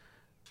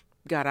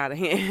got out of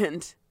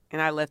hand,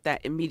 and I left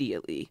that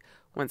immediately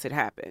once it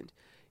happened,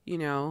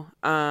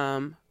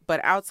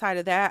 But outside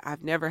of that,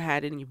 I've never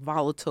had any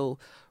volatile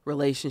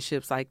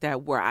relationships like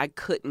that where I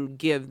couldn't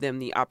give them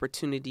the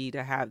opportunity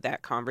to have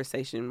that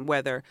conversation,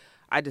 whether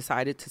I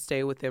decided to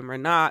stay with them or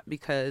not,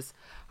 because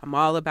I'm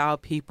all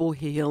about people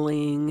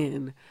healing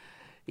and,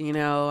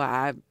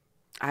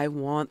 I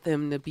want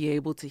them to be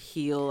able to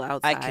heal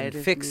outside. I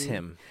can fix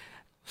him.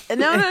 No.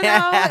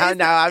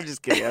 No, I'm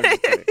just kidding.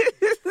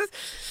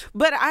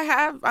 But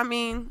I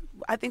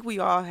think we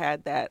all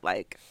had that,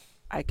 like,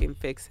 I can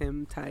fix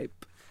him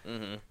type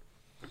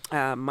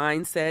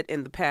mindset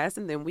in the past.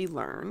 And then we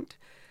learned,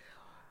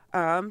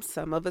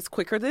 some of us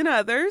quicker than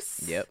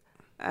others,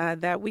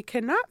 that we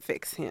cannot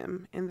fix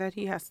him and that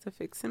he has to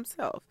fix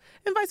himself.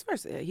 And vice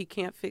versa. He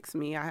can't fix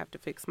me. I have to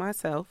fix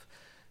myself.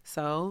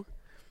 So,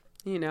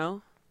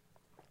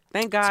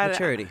 thank God. It's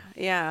maturity.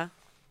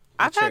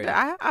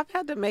 I've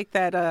had to make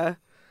that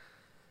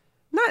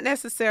not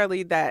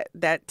necessarily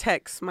that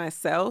text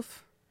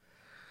myself,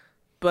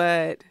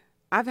 but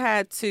I've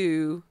had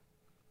to,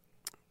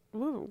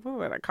 what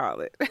would I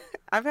call it?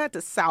 I've had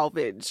to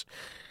salvage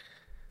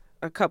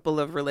a couple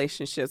of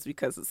relationships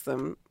because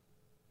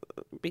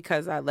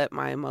I let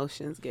my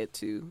emotions get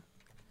too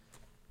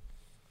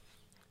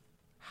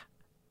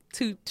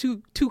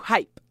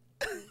hype.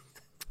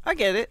 I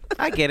get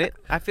it.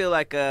 I feel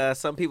like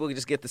some people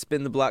just get the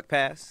spin the block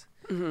pass.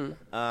 Mm-hmm.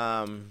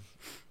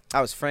 I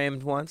was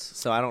framed once,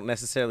 so I don't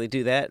necessarily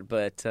do that,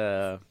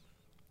 but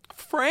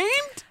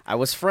Framed? I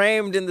was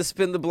framed in the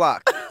spin the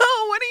block.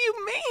 Oh, what do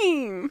you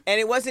mean? And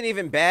it wasn't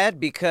even bad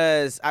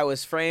because I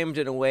was framed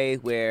in a way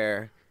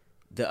where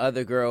the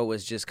other girl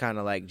was just kind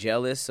of like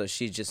jealous, so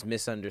she just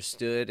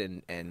misunderstood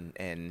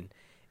and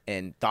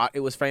thought it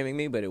was framing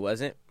me, but it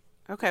wasn't.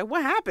 Okay,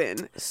 what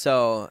happened?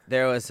 So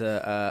there was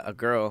a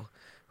girl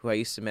who I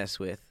used to mess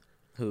with,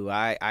 who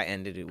I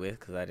ended it with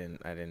because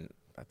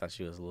I thought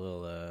she was a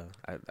little.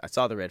 I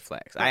saw the red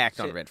flags. I act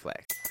on red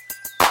flags.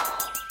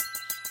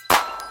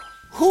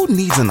 Who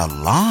needs an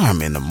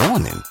alarm in the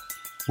morning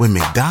when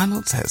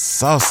McDonald's has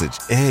sausage,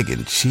 egg,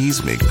 and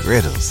cheese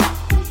McGriddles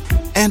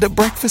and a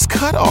breakfast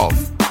cutoff?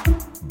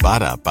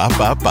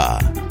 Ba-da-ba-ba-ba.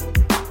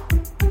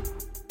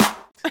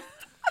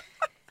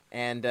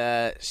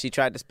 And she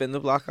tried to spin the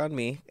block on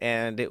me,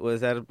 and it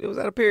was at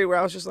a period where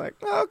I was just like,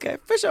 oh, okay,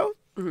 for sure.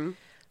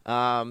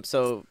 Mm-hmm.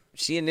 So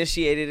she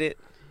initiated it.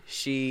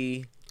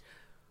 She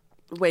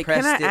Wait,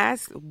 can I it.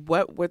 ask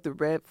what were the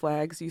red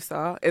flags you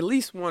saw? At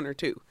least one or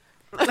two.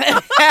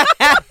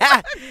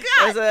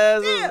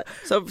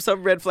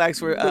 Some red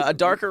flags were a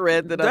darker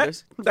red than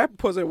others. That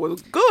pussy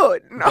was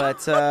good. No.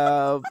 But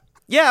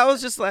yeah, I was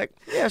just like,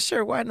 yeah,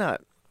 sure, why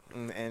not?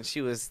 And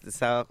she was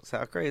that's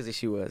how crazy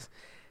she was.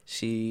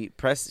 She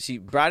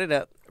brought it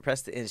up,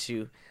 pressed the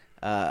issue,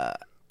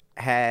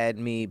 had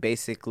me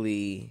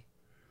basically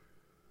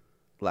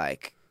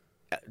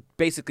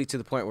to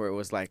the point where it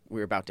was like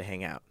we were about to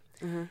hang out.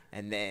 Mm-hmm.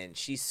 And then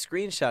she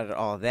screenshotted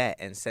all that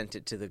and sent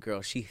it to the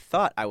girl she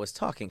thought I was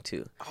talking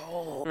to.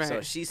 Oh, right.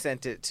 So she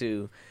sent it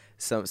to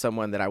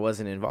someone that I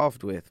wasn't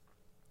involved with.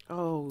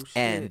 Oh, shit.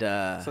 And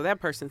so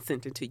that person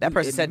sent it to you. That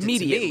person sent it to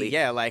immediately. me.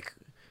 Yeah, like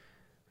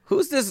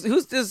who's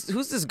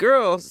this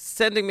girl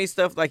sending me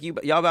stuff like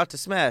y'all about to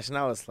smash? And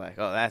I was like,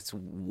 oh, that's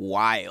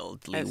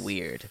wildly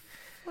weird.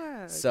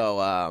 What?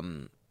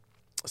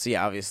 So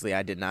yeah, obviously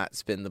I did not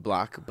spin the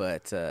block,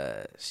 but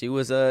she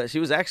was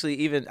actually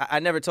even. I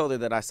never told her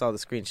that I saw the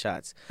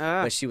screenshots,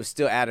 but she was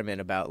still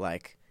adamant about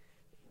like.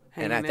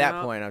 Hanging and at that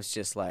out. point, I was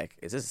just like,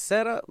 "Is this a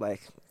setup?"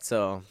 Like,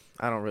 so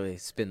I don't really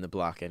spin the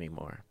block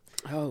anymore.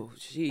 Oh,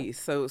 geez.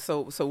 So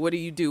what do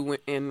you do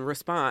in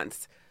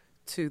response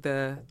to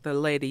the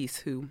ladies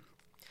who?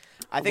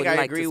 I think would I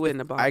like agree to with spin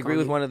the block I agree on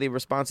with you? one of the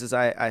responses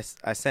I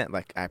sent.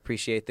 Like, I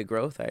appreciate the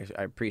growth. I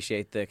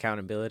appreciate the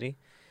accountability,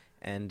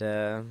 and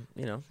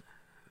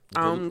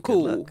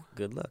Cool.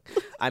 Good luck.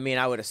 I mean,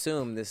 I would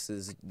assume this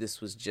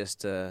was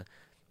just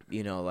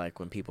like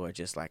when people are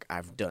just like,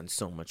 I've done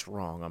so much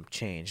wrong, I'm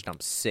changed, I'm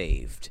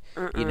saved.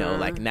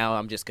 Like now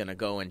I'm just gonna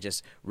go and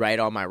just right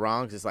all my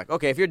wrongs. It's like,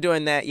 okay, if you're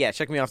doing that, yeah,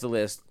 check me off the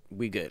list.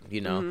 We good,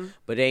 Mm-hmm.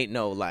 But it ain't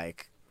no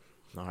like,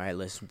 all right,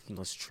 let's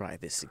try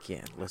this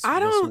again. I let's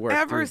don't work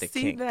ever through the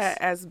see kinks.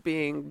 that as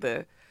being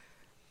the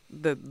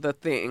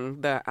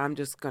thing that I'm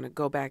just gonna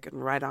go back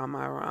and right on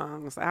my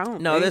wrongs. I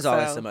don't. No, think there's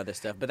always so. some other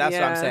stuff, but that's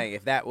what I'm Yeah. saying.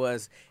 If that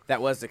was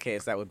the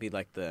case, that would be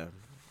like the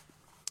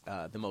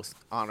most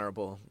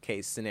honorable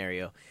case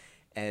scenario.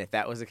 And if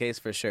that was the case,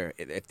 for sure.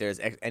 If there's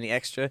any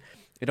extra,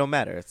 it don't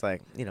matter. It's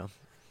like,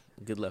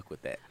 good luck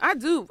with that. I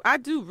do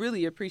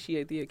really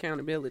appreciate the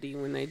accountability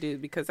when they do,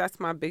 because that's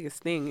my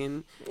biggest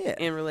thing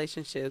in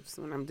relationships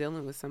when I'm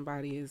dealing with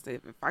somebody is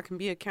that if I can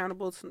be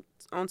accountable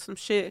on some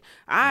shit,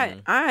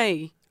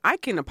 I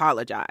can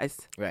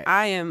apologize. Right.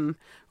 I am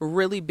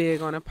really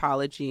big on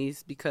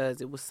apologies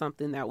because it was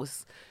something that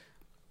was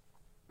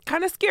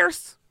kind of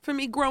scarce for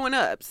me growing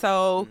up.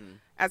 So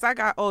as I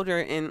got older,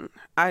 and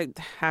I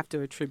have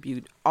to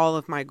attribute all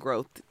of my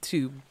growth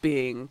to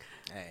being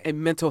a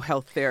mental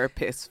health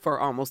therapist for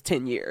almost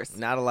 10 years.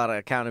 Not a lot of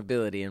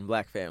accountability in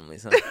black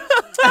families, huh?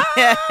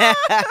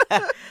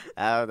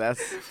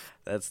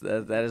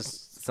 That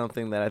is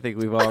something that I think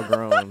we've all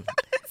grown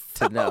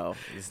to know.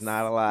 It's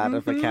not a lot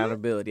of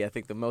accountability. I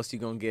think the most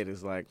you're going to get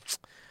is like,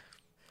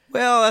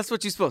 well, that's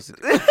what you're supposed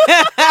to do.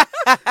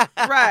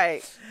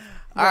 Right.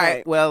 All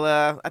right.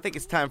 Well, I think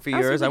it's time for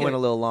yours. I went a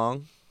little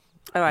long.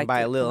 I like By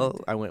a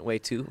little, I went way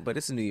too, but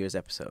it's a New Year's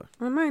episode.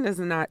 My mine is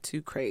not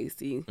too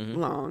crazy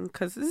long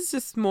because it's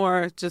just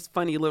more just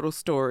funny little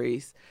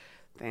stories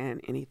than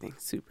anything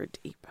super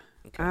deep.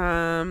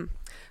 Okay.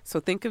 So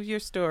think of your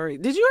story.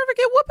 Did you ever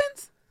get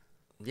whoopings?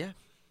 Yeah.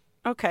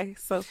 Okay,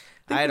 so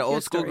I had an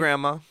old school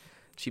grandma.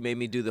 She made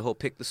me do the whole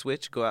pick the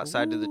switch, go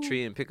outside to the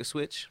tree and pick a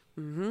switch.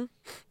 Mm-hmm.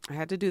 I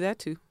had to do that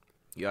too.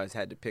 You always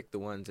had to pick the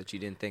ones that you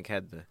didn't think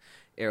had the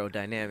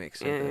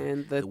aerodynamics or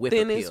and the whip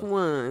thinnest appeal.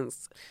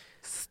 ones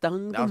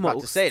stung the most. I was about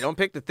to say, don't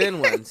pick the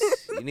thin ones.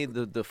 You need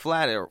the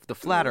flatter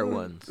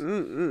ones.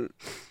 Mm-mm.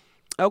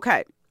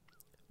 Okay.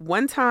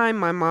 One time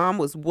my mom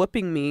was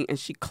whooping me and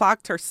she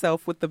clocked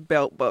herself with the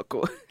belt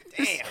buckle.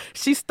 Damn.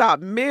 She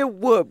stopped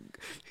mid-whoop.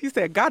 He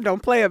said, God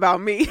don't play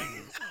about me.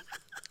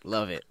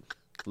 Love it.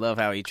 Love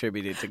how he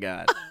attributed to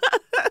God.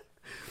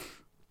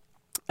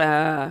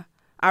 I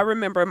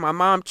remember my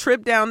mom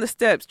tripped down the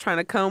steps trying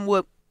to come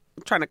whoop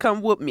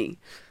me.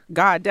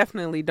 God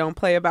definitely don't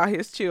play about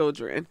his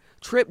children.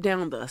 Tripped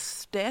down the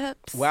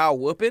steps. Wow,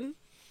 whooping?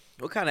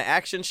 What kind of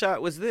action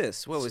shot was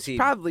this? What was he?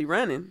 Probably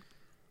running.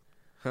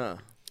 Huh.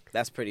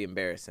 That's pretty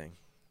embarrassing.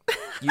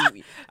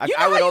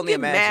 I would only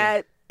imagine.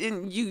 Mad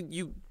and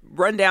you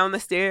run down the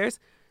stairs.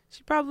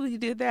 She probably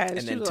did that,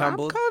 and she then was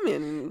tumbled. Like, I'm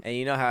coming. And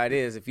you know how it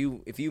is. If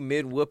you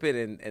mid whoop it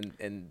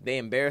and they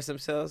embarrass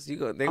themselves, they're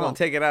gonna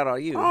take it out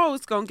on you. Oh,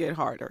 it's gonna get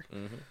harder.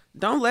 Mm-hmm.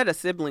 Don't let a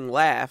sibling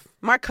laugh.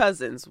 My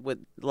cousins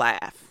would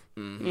laugh,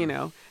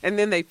 and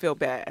then they feel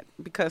bad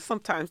because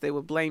sometimes they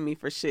would blame me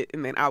for shit,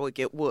 and then I would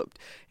get whooped,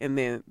 and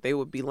then they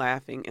would be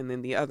laughing, and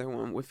then the other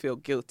one would feel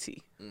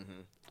guilty,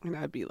 and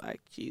I'd be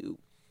like, "You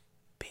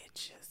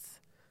bitches,"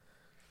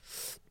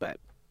 but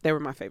they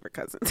were my favorite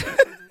cousins.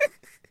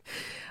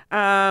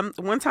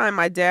 One time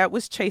my dad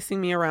was chasing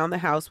me around the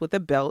house with a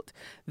belt,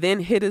 then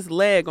hit his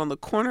leg on the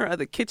corner of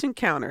the kitchen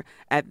counter.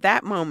 At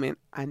that moment,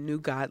 I knew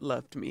God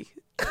loved me.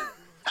 I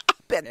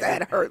bet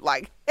that hurt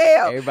like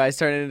hell. Everybody's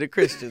turning into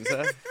Christians,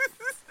 huh?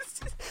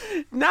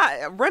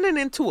 Not running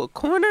into a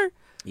corner.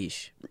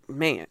 Yeesh.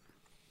 Man.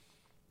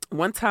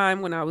 One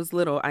time when I was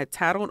little, I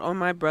tattled on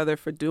my brother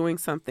for doing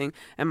something,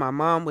 and my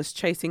mom was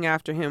chasing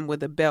after him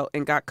with a belt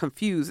and got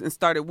confused and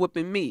started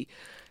whooping me.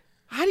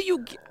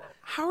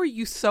 How are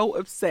you so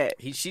upset?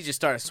 She just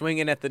started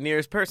swinging at the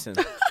nearest person.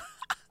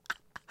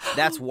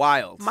 That's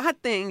wild. My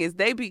thing is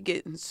they be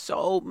getting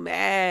so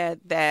mad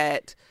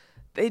that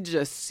they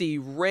just see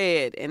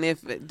red.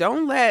 And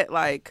don't let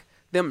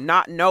them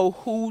not know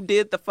who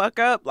did the fuck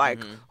up,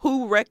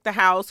 who wrecked the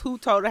house, who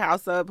tore the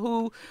house up,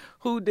 who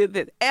did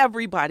that.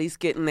 Everybody's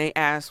getting their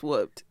ass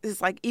whooped.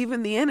 It's like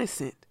even the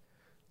innocent.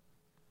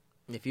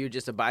 If you're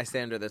just a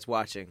bystander that's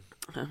watching.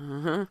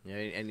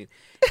 And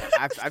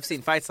I've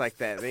seen fights like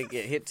that. They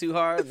get hit too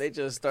hard, they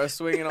just start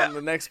swinging on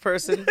the next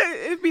person.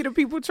 It'd be the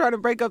people trying to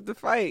break up the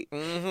fight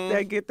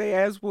that get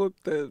their ass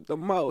whooped the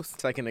most.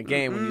 It's like in a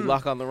game when you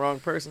lock on the wrong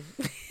person.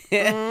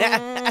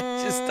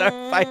 Just start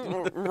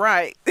fighting.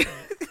 Right.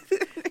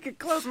 I can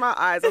close my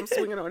eyes. I'm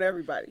swinging on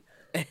everybody.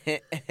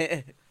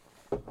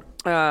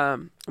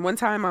 One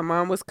time my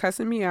mom was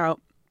cussing me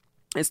out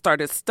and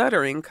started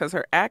stuttering because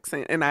her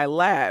accent, and I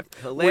laughed.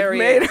 Hilarious. Which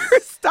made her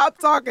stop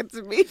talking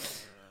to me.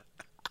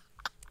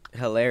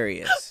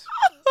 Hilarious.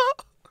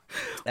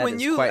 That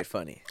is quite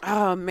funny.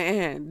 Oh,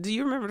 man. Do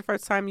you remember the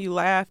first time you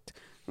laughed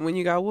when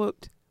you got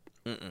whooped?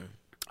 Mm-mm.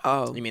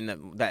 Oh. You mean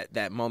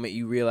that moment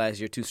you realize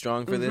you're too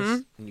strong for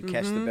this and you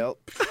catch the belt?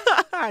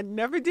 I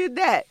never did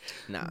that.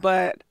 Nah.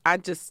 But I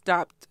just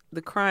stopped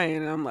the crying,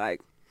 and I'm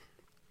like,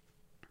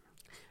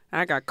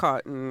 I got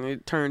caught, and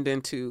it turned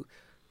into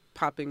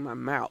popping my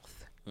mouth.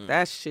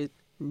 That shit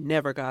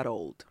never got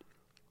old.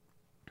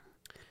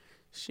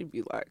 She'd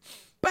be like,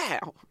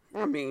 bow.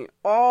 I mean,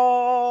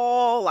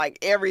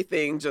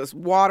 everything just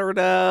watered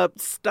up,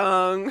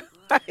 stung.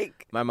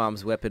 My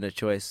mom's weapon of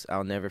choice,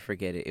 I'll never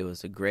forget it. It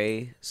was a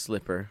gray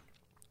slipper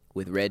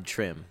with red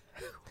trim.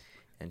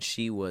 And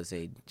she was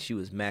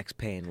Max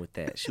Payne with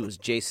that. She was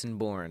Jason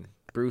Bourne,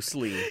 Bruce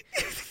Lee.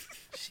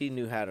 She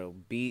knew how to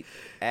beat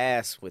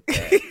ass with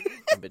that.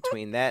 And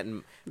between that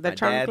and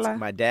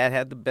my dad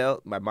had the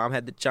belt, my mom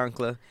had the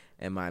chancla,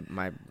 and my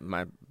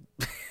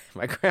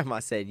grandma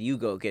said, "You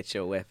go get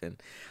your weapon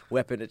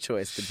of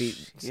choice to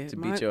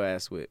beat your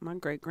ass with." My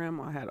great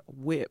grandma had a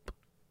whip.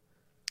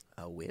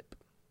 A whip,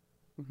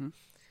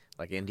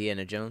 like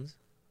Indiana Jones.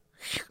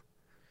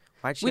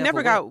 We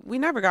never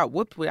got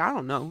whooped with. I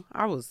don't know.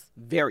 I was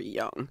very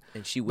young,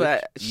 and she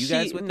whipped you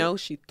guys with it? No,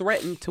 she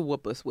threatened to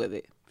whoop us with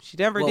it. She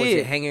never did. Was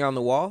it hanging on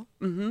the wall?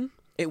 Mm-hmm.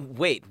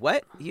 Wait,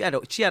 what?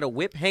 She had a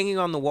whip hanging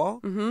on the wall?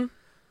 Mm-hmm.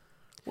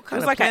 What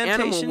kind of like an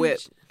animal whip.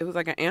 It was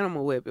like an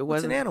animal whip. It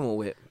wasn't an animal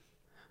whip.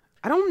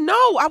 I don't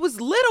know. I was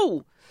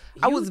little.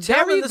 I was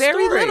very,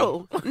 very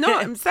little. No,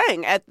 I'm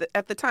saying at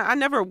the time, I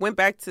never went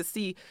back to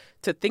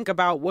think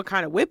about what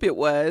kind of whip it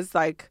was.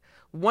 Like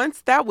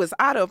once that was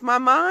out of my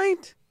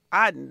mind,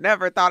 I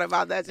never thought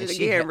about that shit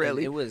again.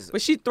 Really,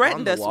 but she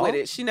threatened us with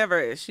it. She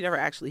never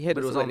actually hit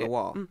us with it. But it was on the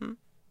wall. Mm-hmm.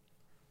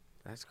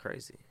 That's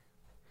crazy.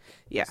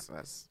 Yeah.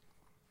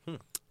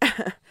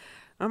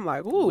 I'm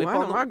like, ooh, I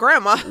know my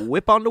grandma.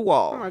 Whip on the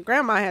wall. My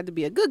grandma had to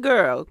be a good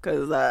girl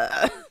because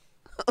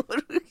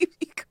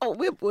you can't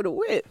whip with a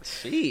whip.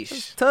 Sheesh.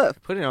 It's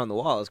tough. Putting it on the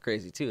wall is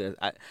crazy, too.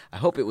 I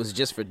hope it was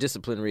just for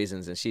discipline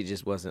reasons and she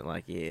just wasn't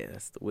like, yeah,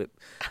 that's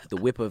the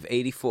whip of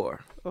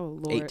 84. Oh,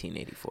 Lord.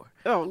 1884.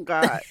 Oh,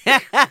 God.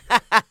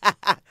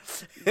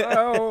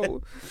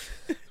 Oh.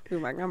 You're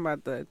like, I'm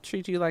about to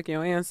treat you like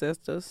your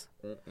ancestors.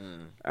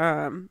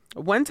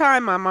 One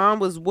time my mom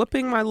was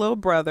whooping my little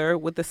brother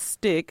with a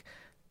stick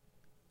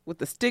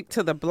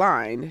to the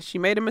blind. She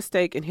made a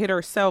mistake and hit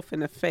herself in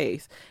the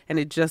face, and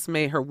it just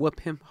made her whoop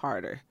him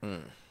harder.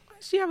 Why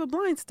does she have a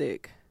blind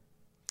stick?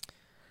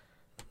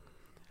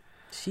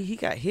 He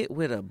got hit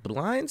with a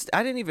blind.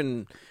 I didn't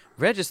even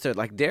register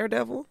like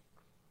Daredevil.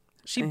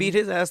 She beat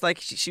his ass like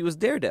she was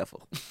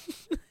Daredevil.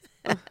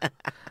 I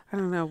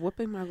don't know.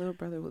 Whooping my little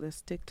brother with a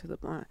stick to the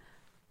blind.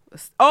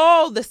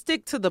 Oh, the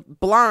stick to the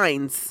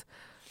blinds.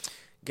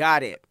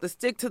 Got it. The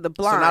stick to the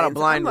blinds. So not a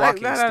blind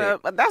walking stick.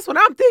 That's what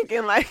I'm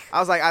thinking. Like,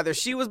 I was like, either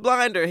she was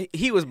blind or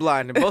he was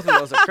blind, and both of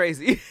those are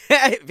crazy.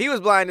 If he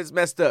was blind, it's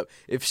messed up.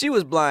 If she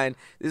was blind,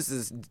 this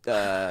is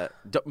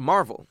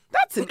Marvel.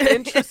 that's an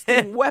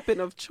interesting weapon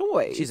of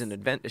choice. She's an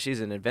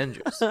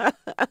Avengers.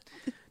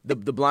 The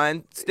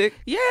blind stick?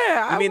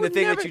 Yeah. You mean the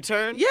thing that you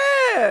turn? Yeah.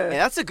 Yeah,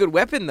 that's a good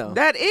weapon though.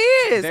 That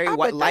is. Very I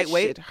bet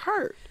lightweight. That shit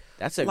hurt.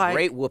 That's a Like,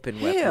 great whooping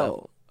weapon.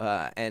 hell.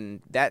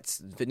 And that's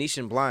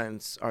Venetian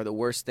blinds are the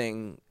worst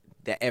thing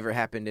that ever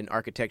happened in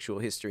architectural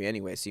history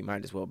anyway, so you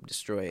might as well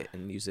destroy it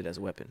and use it as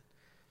a weapon.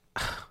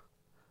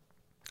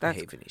 I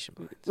hate Venetian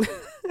blinds.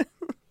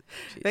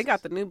 They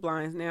got the new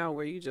blinds now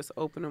where you just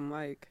open them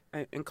like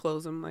and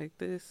close them like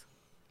this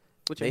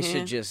with your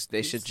hand.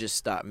 They should just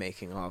stop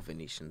making all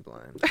Venetian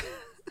blinds.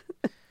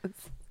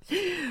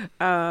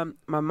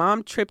 My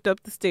mom tripped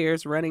up the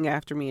stairs running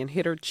after me and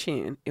hit her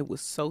chin. It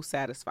was so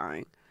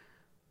satisfying.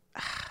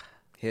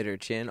 Hit her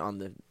chin on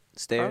the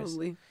stairs.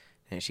 Probably.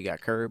 And she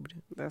got curbed.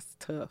 That's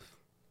tough.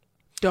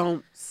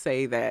 Don't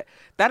say that.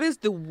 That is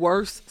the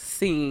worst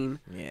scene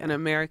Yeah. in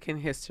American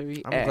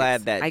history. I'm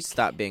glad that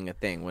stopped being a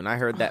thing. When I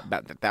heard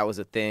that was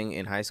a thing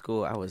in high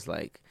school, I was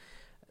like,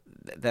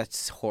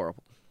 that's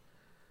horrible.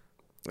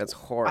 That's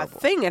horrible. A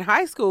thing in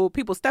high school,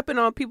 people stepping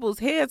on people's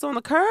heads on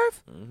the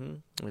curve. Mm-hmm.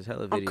 There's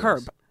hella On videos.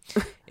 curb.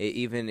 It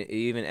even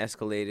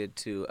escalated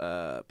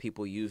to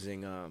people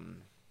using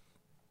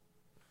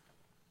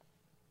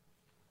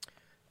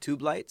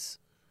tube lights,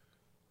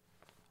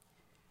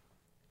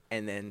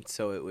 and then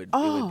so it would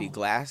be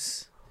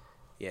glass.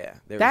 Yeah,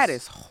 That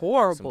is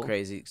horrible.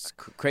 Some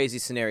crazy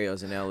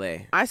scenarios in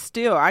L.A.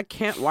 I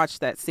can't watch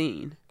that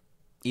scene,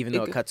 Even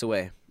though it cuts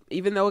away.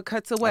 even though it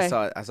cuts away.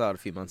 I saw it a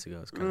few months ago.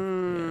 It's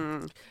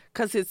kind of,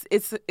 Because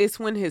it's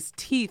when his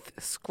teeth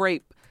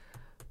scrape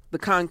the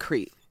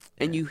concrete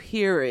and you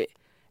hear it,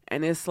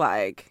 and it's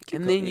like,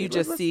 and then you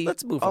just see.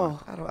 Let's move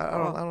on.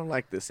 I don't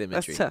like this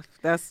imagery.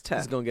 That's tough.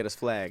 This is gonna get us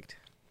flagged.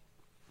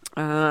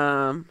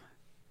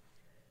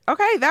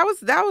 Okay, that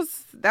was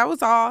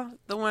all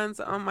the ones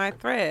on my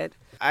thread.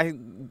 I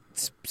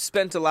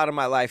spent a lot of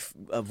my life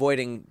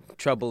avoiding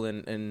trouble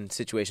in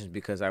situations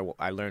because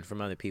I learned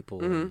from other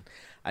people. And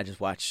I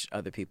just watch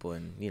other people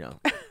and,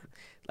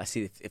 I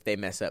see if they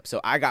mess up.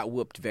 So I got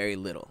whooped very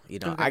little.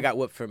 Okay. I got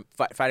whooped from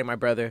fighting my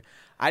brother.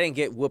 I didn't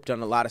get whooped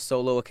on a lot of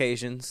solo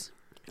occasions.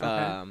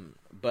 Okay.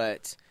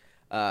 But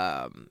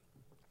I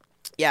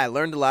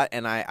learned a lot,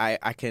 and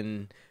I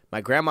can. My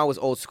grandma was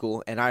old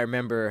school, and I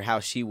remember how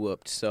she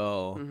whooped.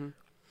 So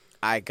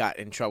I got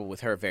in trouble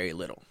with her very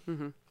little.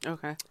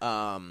 Okay.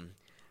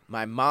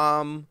 My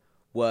mom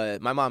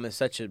is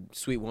such a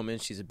sweet woman.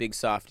 She's a big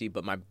softie,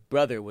 but my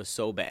brother was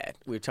so bad.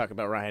 We were talking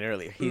about Ryan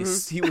earlier. He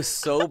was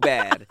so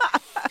bad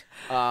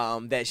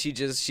that she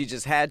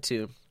just had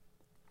to,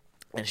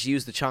 and she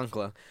used the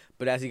chancla.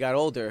 But as he got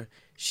older,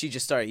 she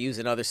just started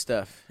using other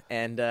stuff,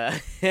 and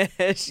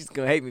she's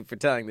gonna hate me for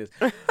telling this.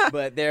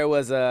 But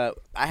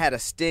I had a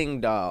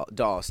Sting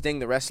doll, Sting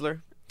the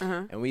wrestler.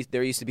 And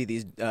there used to be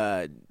these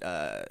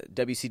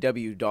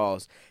WCW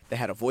dolls that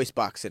had a voice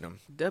box in them.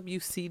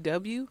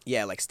 WCW?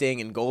 Yeah, like Sting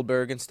and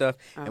Goldberg and stuff.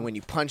 And when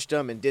you punched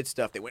them and did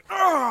stuff, they went,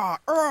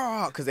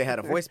 because they had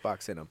a voice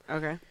box in them.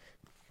 Okay.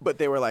 But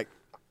they were like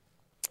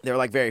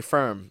very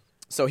firm.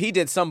 So he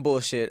did some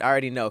bullshit. I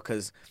already know,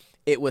 because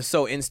it was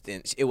so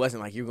instant. It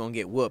wasn't like you were going to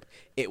get whooped.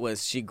 It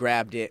was she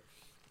grabbed it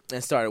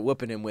and started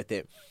whooping him with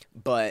it.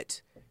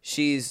 But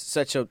she's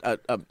such a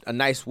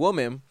nice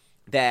woman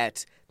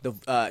that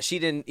she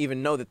didn't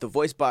even know that the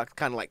voice box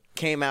kind of like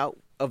came out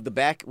of the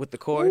back with the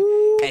cord.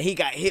 Ooh. And he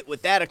got hit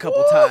with that a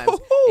couple times.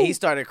 And he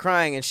started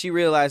crying, and she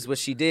realized what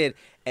she did,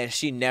 and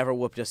she never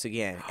whooped us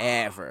again,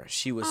 ever.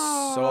 She was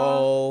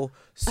so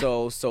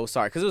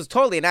sorry, because it was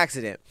totally an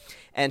accident.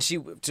 And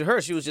to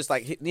her, she was just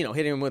like, hitting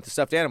him with a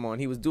stuffed animal, and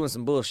he was doing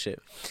some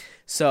bullshit.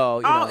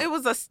 So it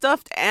was a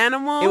stuffed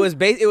animal. It was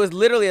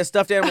literally a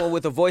stuffed animal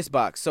with a voice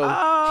box. So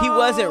he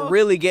wasn't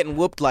really getting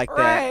whooped like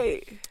that.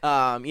 Right.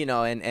 My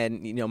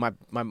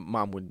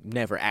mom would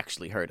never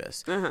actually hurt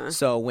us.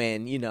 So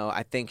when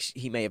I think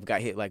he may have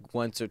got hit like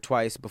once or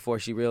twice before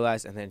she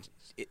realized, and then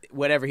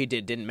whatever he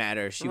did didn't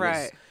matter. She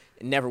was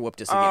never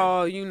whooped us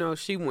again. Oh,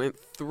 she went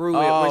through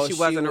it when she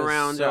wasn't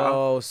around.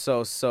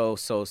 So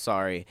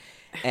sorry.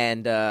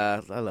 And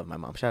I love my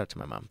mom. Shout out to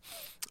my mom.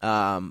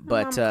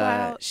 But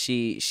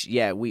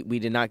we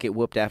did not get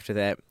whooped after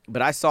that.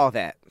 But I saw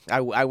that.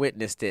 I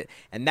witnessed it,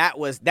 and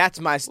that's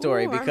my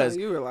story. Ooh, because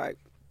you were like,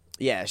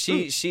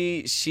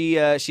 she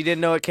didn't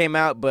know it came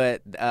out,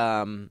 but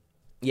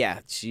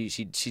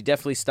she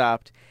definitely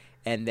stopped,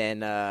 and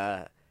then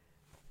that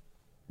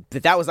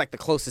was like the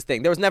closest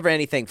thing. There was never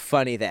anything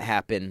funny that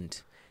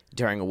happened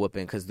during a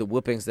whooping, because the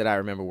whoopings that I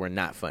remember were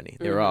not funny.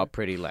 They were all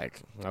pretty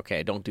like,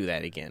 okay, don't do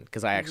that again,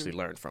 because I actually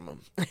learned from them.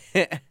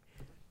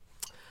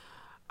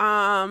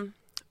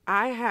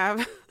 I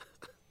have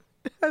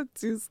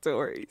 2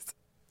 stories.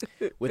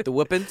 With the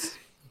whoopings?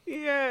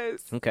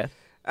 Yes. Okay.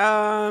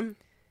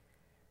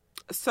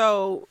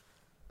 So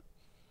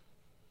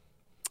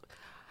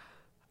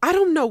I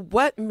don't know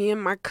what me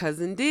and my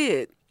cousin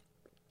did,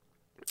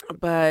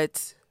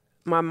 but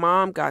my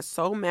mom got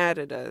so mad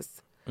at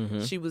us.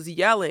 Mm-hmm. She was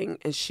yelling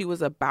and she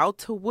was about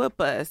to whoop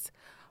us,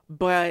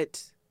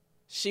 but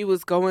she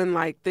was going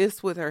like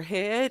this with her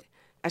head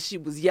as she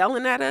was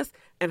yelling at us,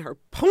 and her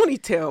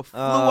ponytail flew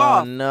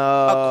off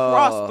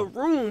across the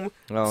room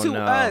to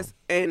us,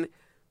 and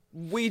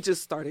we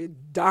just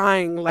started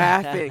dying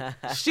laughing.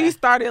 She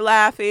started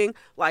laughing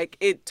like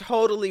it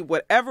totally,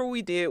 whatever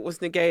we did was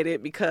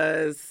negated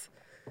because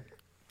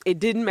it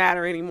didn't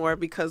matter anymore,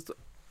 because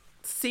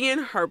seeing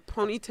her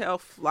ponytail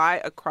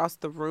fly across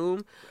the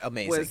room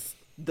was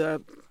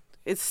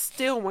it's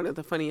still one of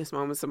the funniest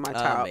moments of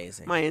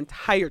my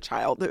entire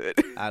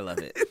childhood. I love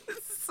it.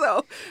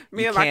 So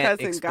me and my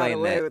cousin got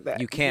away with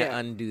that. You can't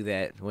undo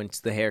that once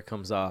the hair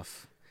comes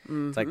off.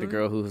 Mm-hmm. It's like the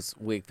girl whose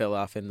wig fell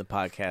off in the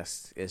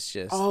podcast. It's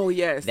just, oh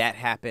yes, that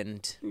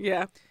happened.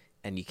 Yeah,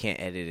 and you can't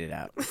edit it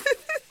out.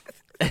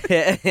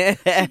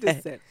 She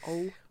just said,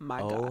 "Oh my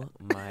god,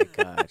 oh my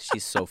god,"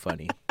 she's so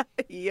funny.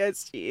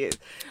 Yes, she is.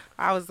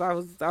 I was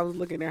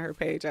looking at her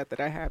page after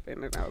that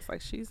happened, and I was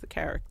like, she's a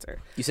character.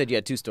 You said you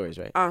had 2 stories,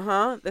 right?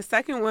 The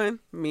second one,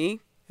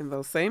 me and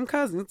those same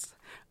cousins.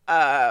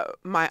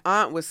 My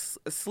aunt was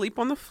asleep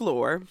on the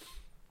floor,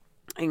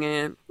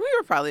 and we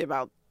were probably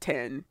about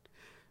 10,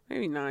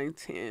 maybe 9,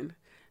 10,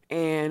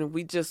 and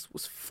we just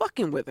was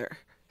fucking with her.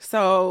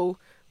 So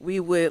we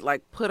would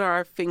like put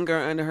our finger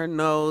under her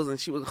nose, and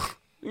she was,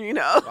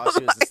 while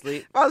she was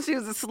asleep. While she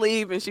was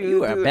asleep, and you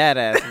were a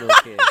badass little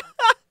kid.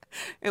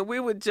 And we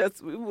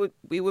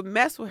would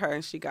mess with her,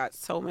 and she got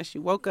so mad. She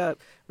woke up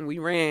and we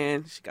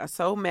ran. She got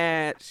so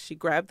mad. She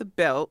grabbed the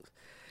belt,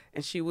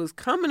 and she was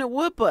coming to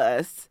whoop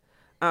us.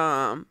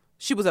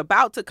 She was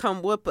about to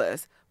come whoop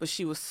us, but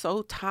she was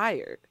so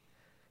tired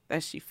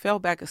that she fell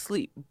back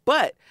asleep.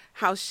 But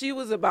how she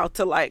was about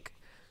to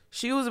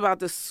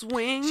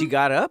swing. She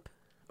got up,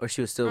 or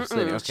she was still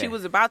sleeping? Okay. She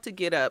was about to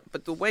get up,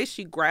 but the way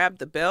she grabbed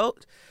the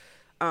belt.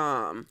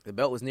 The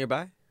belt was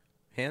nearby?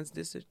 Hands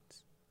distance?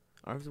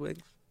 Arms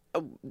width?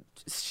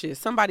 Shit,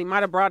 somebody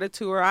might have brought it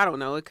to her. I don't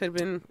know. It could have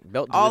been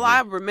belt delivery. All I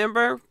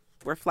remember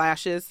were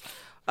flashes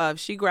of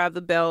she grabbed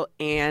the belt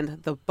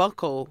and the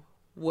buckle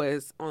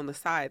was on the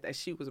side that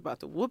she was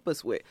about to whoop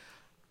us with.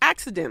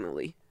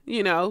 Accidentally,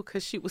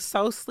 because she was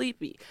so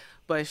sleepy.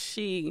 But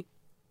she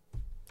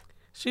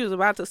was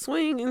about to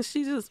swing and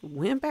she just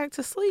went back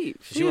to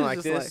sleep. She went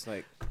like this?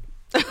 Like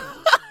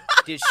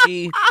did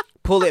she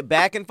pull it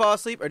back and fall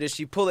asleep, or did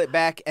she pull it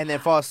back and then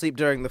fall asleep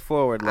during the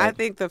forward leg? I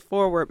think the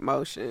forward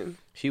motion.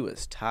 She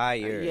was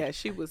tired. Yeah,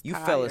 she was tired.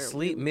 You fell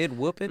asleep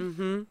mid-whooping?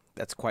 Mm-hmm.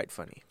 That's quite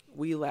funny.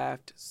 We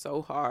laughed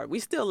so hard. We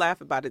still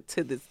laugh about it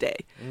to this day.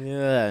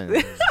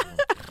 Yeah.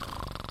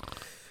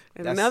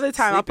 And another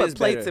time I put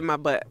plates in my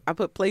butt. I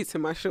put plates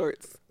in my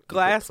shorts.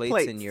 Glass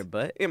plates in your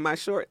butt? In my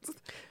shorts.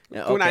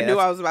 Yeah, when I knew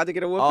I was about to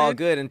get a whooping. All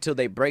good until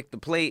they break the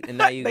plate, and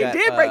now you they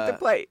did break the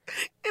plate.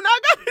 And I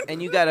got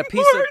and you got a piece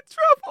of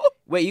trouble.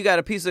 Wait, you got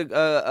a piece of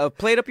a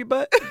plate up your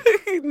butt?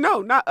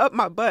 No, not up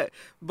my butt,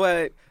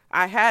 but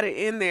I had it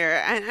in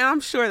there, and I'm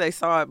sure they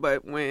saw it.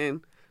 But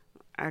when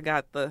I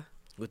got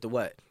with the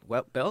what?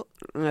 What belt?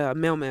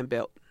 Mailman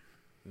belt.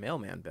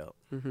 Mailman belt.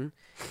 Mm-hmm.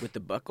 With the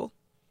buckle?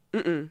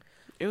 Mm-mm.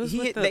 It was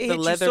they hit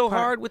you so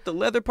hard with the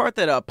leather part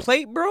that a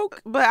plate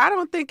broke? But I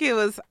don't think it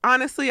was,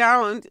 honestly,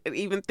 I don't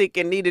even think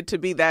it needed to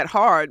be that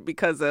hard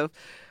because of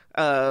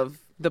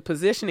the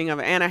positioning of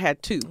it. And I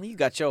had 2. You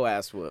got your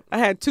ass whooped. I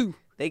had 2.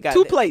 They got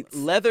 2 plates.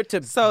 Leather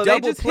to so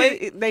double they just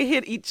plate. They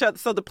hit each other.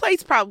 So the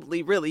plates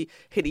probably really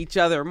hit each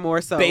other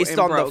more so. Based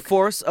on broke. the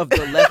force of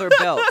the leather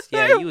belt.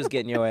 Yeah, you was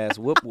getting your ass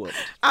whooped.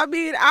 I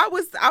mean, I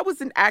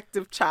was an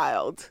active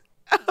child.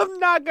 I'm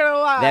not going to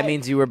lie. That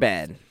means you were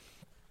bad.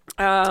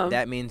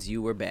 That means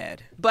you were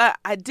bad. But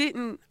I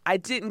didn't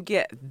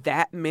get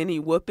that many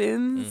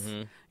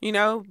whoopings,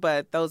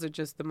 but those are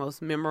just the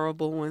most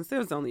memorable ones. There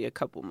was only a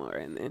couple more.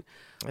 And then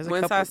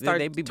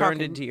they'd be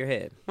burned into your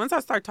head. Once I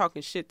start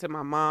talking shit to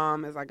my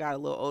mom as I got a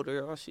little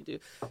older, all she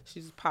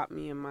just popped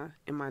me in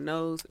my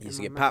nose. You used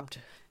to get popped.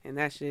 And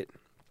that shit.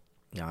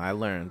 No, I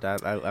learned.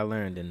 I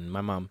learned, and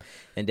my mom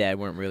and dad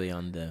weren't really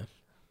on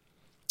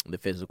the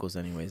physicals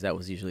anyways. That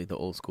was usually the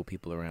old school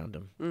people around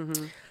them.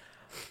 Mm-hmm.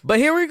 But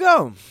here we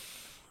go.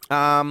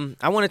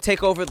 I want to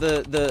take over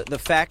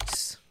the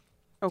facts.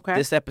 Okay.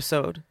 This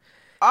episode.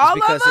 All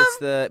because of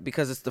them?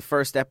 Because it's the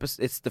first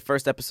episode. It's the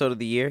first episode of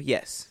the year.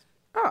 Yes.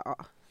 Oh.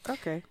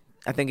 Okay.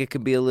 I think it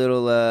could be a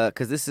little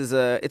because this is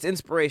it's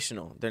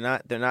inspirational. They're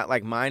not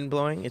like mind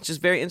blowing. It's just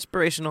very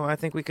inspirational. I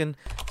think we can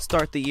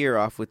start the year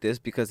off with this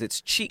because it's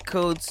cheat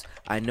codes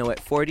I know at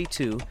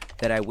 42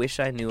 that I wish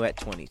I knew at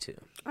 22.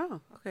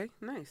 Oh. Okay.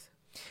 Nice.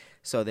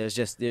 So there's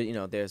just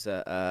there's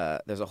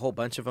a whole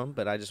bunch of them,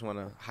 but I just want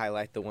to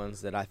highlight the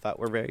ones that I thought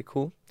were very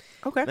cool.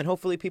 Okay. And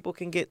hopefully people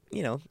can get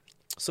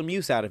some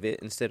use out of it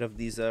instead of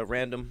these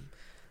random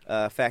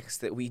facts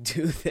that we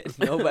do that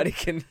nobody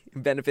can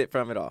benefit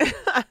from at all.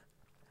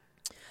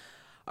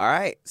 All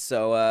right,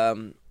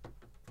 so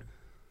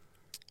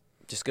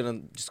just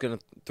gonna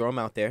throw them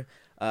out there.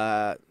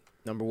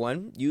 Number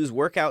 1, use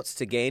workouts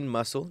to gain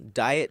muscle,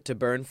 diet to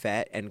burn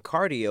fat, and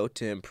cardio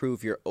to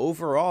improve your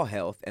overall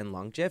health and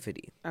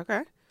longevity.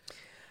 Okay.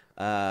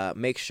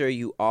 Make sure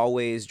you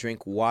always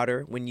drink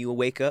water when you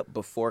wake up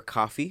before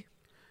coffee.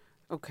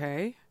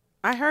 Okay.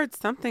 I heard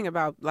something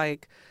about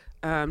like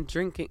not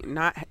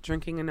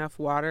drinking enough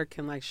water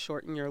can like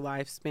shorten your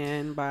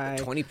lifespan by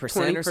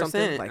 20% or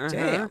something. Like,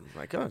 damn.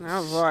 Like, oh, I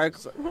was like,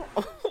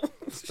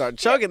 start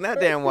chugging that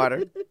damn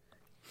water.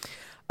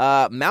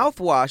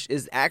 Mouthwash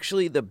is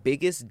actually the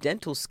biggest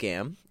dental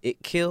scam.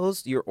 It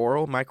kills your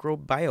oral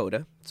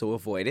microbiota, so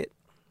avoid it.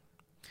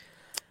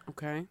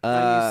 Okay.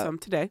 I used some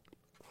today.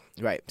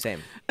 Right,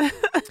 same.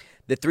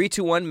 The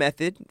 3-2-1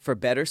 method for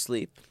better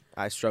sleep.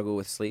 I struggle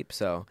with sleep,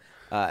 so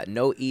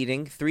no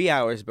eating 3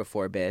 hours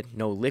before bed,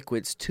 no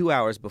liquids 2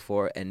 hours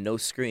before, and no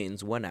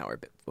screens 1 hour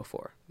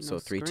before. So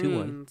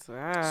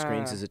 3-2-1.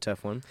 Screens is a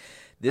tough one.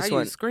 I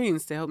use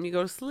screens to help me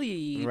go to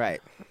sleep.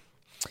 Right.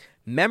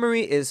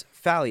 Memory is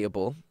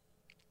fallible.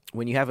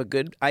 When you have a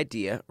good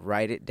idea,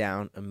 write it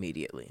down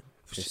immediately.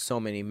 There's so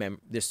many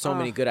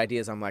many good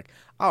ideas. I'm like,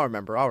 I'll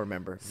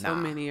remember. So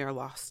many are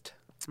lost.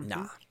 Mm-hmm.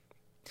 Nah.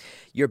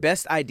 Your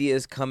best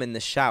ideas come in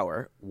the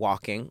shower,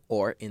 walking,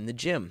 or in the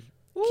gym.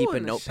 Ooh, Keep a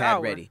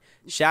notepad ready.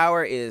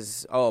 Shower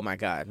is, oh my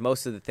God,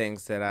 most of the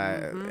things that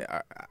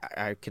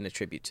I can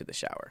attribute to the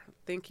shower.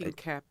 Thinking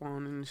cap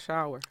on in the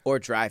shower. Or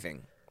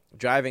driving.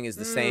 Driving is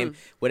the same.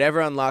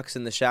 Whatever unlocks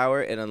in the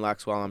shower, it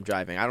unlocks while I'm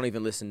driving. I don't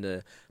even listen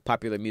to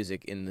popular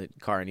music in the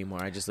car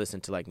anymore. I just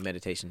listen to like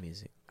meditation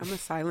music. I'm a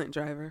silent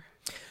driver.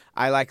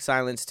 I like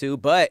silence too,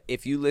 but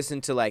if you listen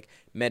to like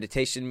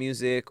meditation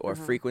music or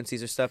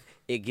frequencies or stuff,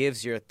 it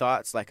gives your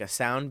thoughts like a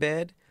sound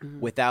bed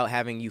without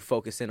having you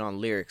focus in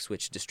on lyrics,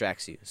 which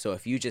distracts you. So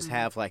if you just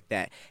have like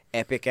that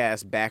epic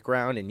ass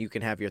background and you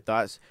can have your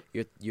thoughts,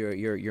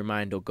 your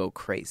mind will go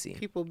crazy.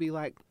 People be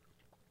like,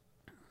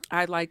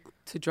 I like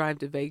to drive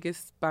to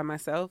Vegas by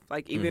myself.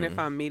 Like even if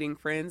I'm meeting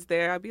friends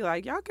there, I'd be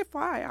like, y'all can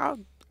fly. I'll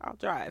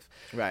drive.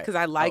 Right. Because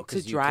I like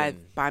to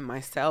drive by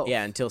myself.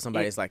 Yeah, until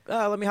somebody's like,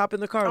 oh, let me hop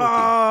in the car with you.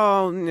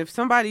 Oh, and if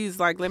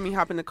somebody's like, let me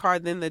hop in the car,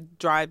 then the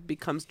drive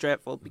becomes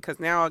dreadful because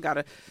now I got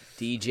to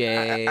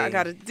DJ. I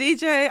got to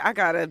DJ. I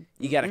got to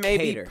maybe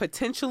cater.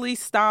 Potentially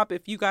stop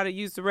if you got to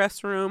use the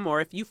restroom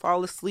or if you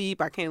fall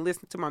asleep. I can't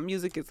listen to my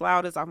music as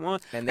loud as I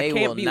want. And they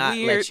will not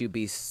let you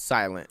be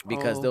silent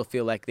because they'll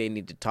feel like they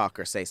need to talk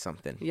or say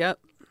something. Yep.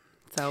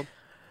 So...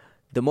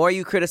 The more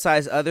you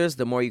criticize others,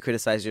 the more you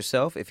criticize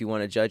yourself. If you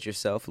want to judge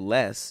yourself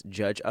less,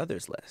 judge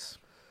others less.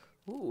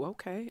 Ooh,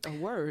 okay. A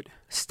word.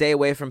 Stay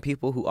away from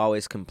people who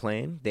always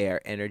complain. They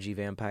are energy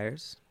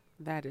vampires.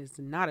 That is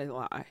not a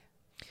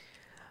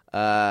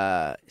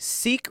lie.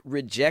 Seek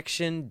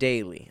rejection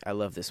daily. I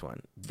love this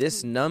one.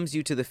 This numbs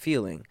you to the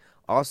feeling.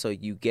 Also,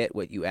 you get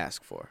what you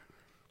ask for.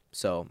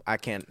 So I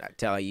can't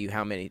tell you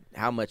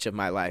how much of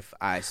my life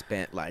I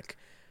spent like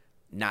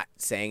not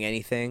saying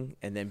anything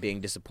and then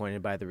being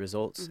disappointed by the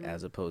results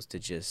as opposed to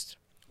just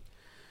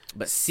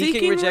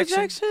seeking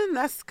rejection,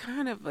 that's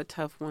kind of a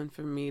tough one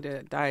for me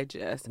to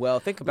digest.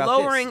 Well, think about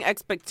lowering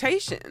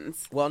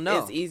expectations. Well,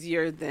 no, is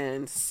easier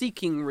than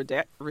seeking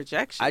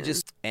rejection.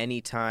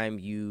 Anytime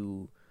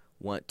you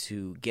want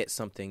to get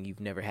something you've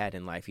never had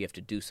in life, you have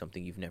to do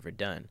something you've never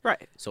done.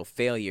 Right. So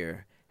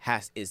failure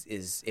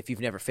is if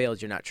you've never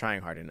failed, you're not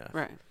trying hard enough.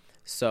 Right.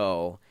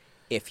 So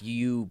if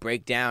you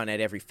break down at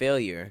every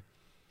failure,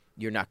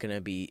 you're not going to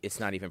be,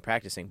 it's not even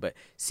practicing. But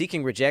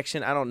seeking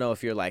rejection, I don't know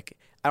if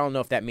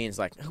that means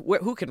like,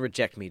 who can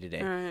reject me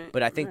today? Right,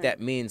 but I think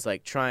that means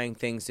like trying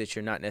things that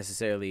you're not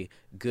necessarily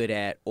good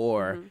at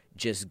or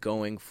just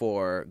going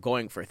for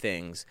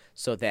things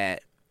so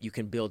that you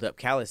can build up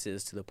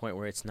calluses to the point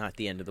where it's not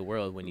the end of the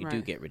world when you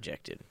do get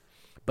rejected.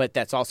 But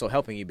that's also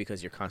helping you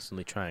because you're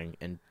constantly trying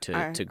and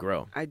to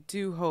grow. I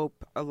do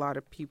hope a lot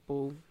of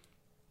people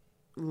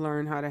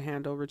learn how to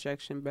handle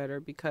rejection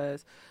better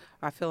because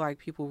I feel like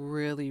people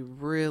really,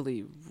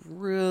 really,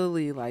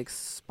 really like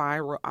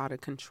spiral out of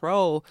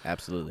control.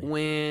 Absolutely.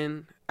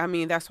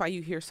 That's why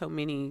you hear so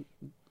many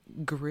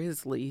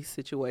grisly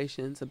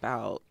situations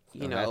about,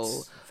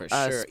 for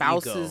sure,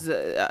 spouses,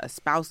 a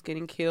spouse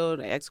getting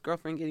killed, an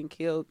ex-girlfriend getting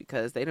killed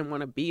because they didn't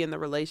want to be in the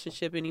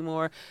relationship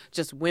anymore.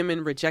 Just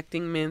women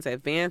rejecting men's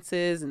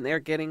advances and they're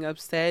getting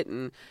upset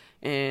and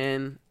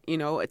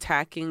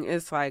attacking.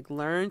 It's like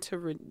learn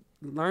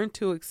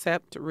to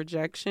accept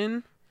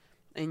rejection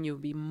and you'll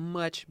be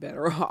much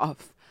better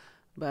off.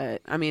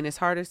 But it's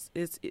harder.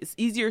 It's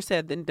easier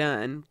said than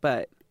done.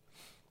 But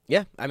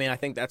yeah, I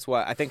think that's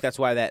why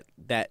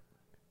that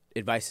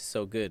advice is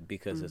so good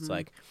because it's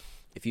like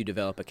if you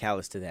develop a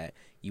callus to that,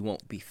 you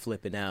won't be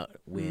flipping out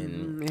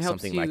when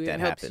something like that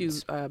happens.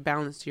 It helps you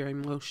balance your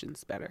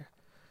emotions better.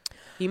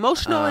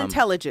 Emotional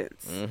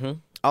intelligence.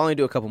 I'll only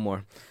do a couple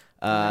more.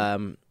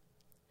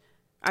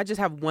 I just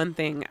have one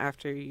thing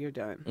after you're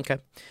done. Okay.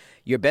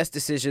 Your best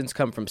decisions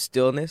come from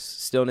stillness.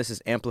 Stillness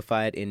is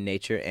amplified in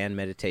nature and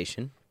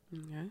meditation.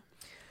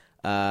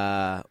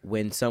 Okay.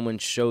 When someone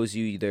shows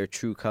you their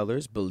true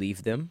colors,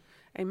 believe them.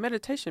 Hey,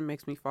 meditation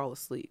makes me fall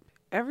asleep.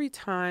 Every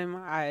time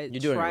You're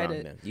doing it wrong,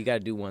 man. You got to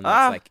do one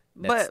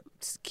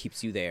that's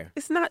keeps you there.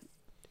 It's not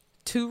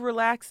too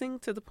relaxing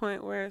to the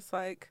point where it's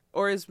like,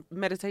 or is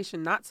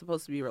meditation not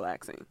supposed to be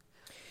relaxing?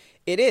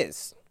 It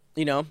is,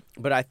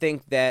 but I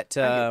think that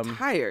I get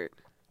tired.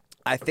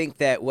 I think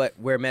that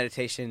where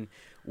meditation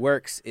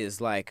works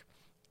is like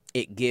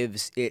it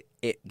gives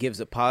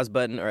a pause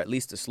button, or at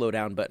least a slow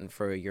down button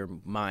for your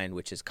mind,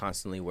 which is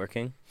constantly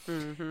working,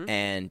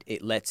 and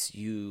it lets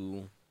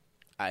you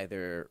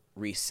either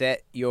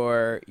reset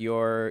your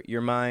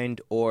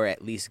mind, or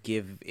at least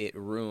give it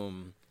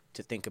room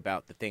to think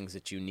about the things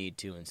that you need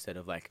to, instead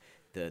of like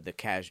the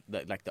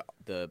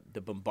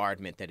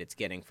bombardment that it's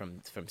getting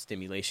from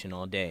stimulation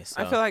all day.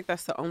 So I feel like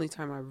that's the only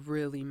time I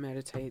really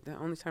meditate. The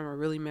only time I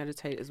really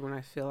meditate is when I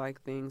feel like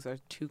things are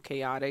too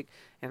chaotic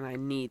and I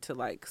need to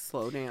like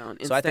slow down,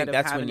 so I think instead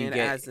that's of having when you it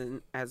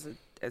get as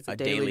a thing.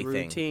 daily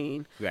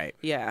routine. Right.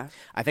 Yeah.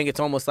 I think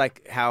it's almost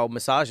like how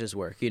massages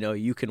work.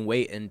 You can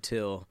wait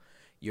until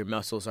your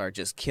muscles are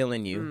just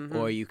killing you,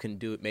 or you can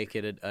make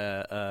it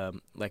a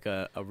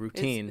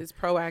routine. It's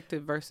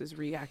proactive versus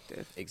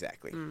reactive.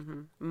 Exactly.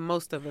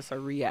 Most of us are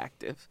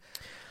reactive.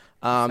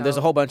 There's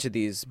a whole bunch of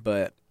these,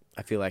 but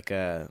I feel like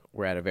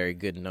we're at a very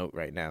good note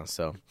right now.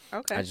 So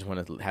okay. I just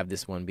want to have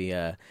this one be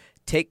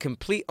take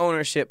complete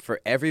ownership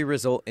for every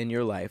result in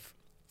your life.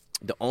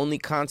 The only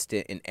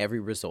constant in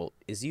every result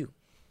is you.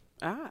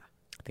 I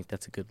think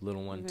that's a good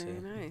little one very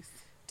nice.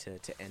 to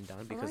end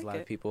on, because a lot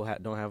of people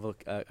don't have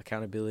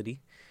accountability,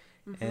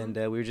 and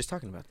we were just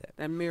talking about that.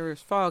 That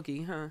mirror's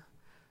foggy, huh?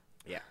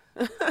 Yeah.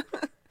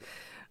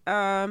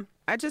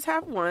 I just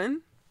have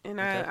one, and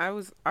okay. I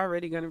was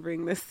already going to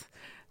bring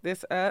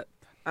this up.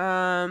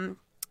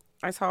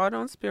 I saw it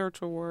on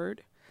Spiritual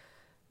Word.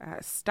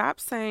 Stop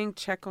saying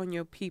check on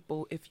your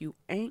people if you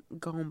ain't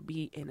going to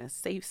be in a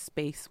safe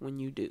space when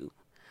you do.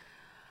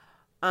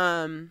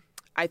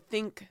 I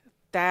think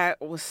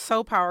that was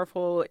so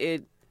powerful.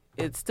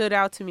 It stood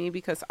out to me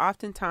because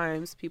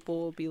oftentimes people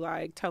will be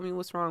like, tell me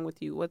what's wrong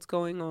with you. What's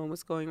going on?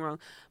 What's going wrong?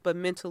 But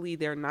mentally,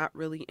 they're not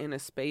really in a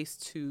space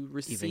to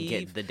receive.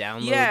 Even get the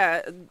download?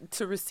 Yeah,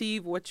 to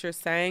receive what you're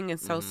saying. And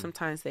so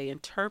sometimes they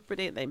interpret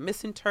it. They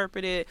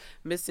misinterpret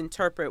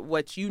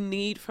what you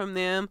need from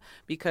them,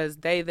 because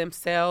they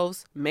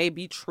themselves may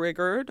be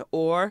triggered,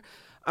 or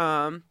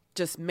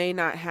just may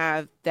not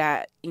have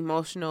that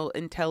emotional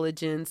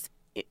intelligence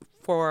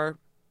for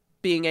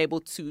being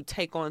able to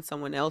take on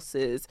someone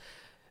else's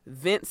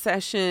vent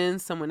session,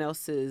 someone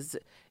else's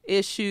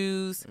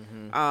issues,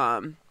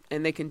 and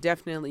they can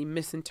definitely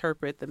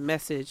misinterpret the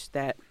message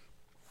that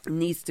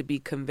needs to be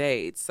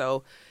conveyed.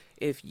 So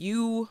if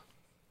you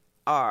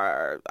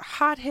are a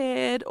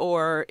hothead,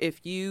 or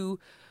if you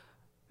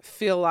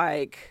feel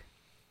like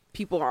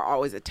people are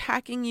always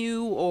attacking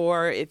you,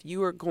 or if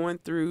you are going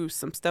through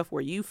some stuff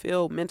where you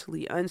feel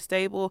mentally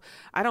unstable,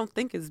 I don't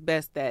think it's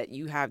best that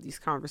you have these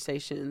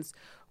conversations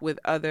with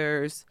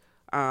others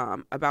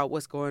about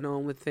what's going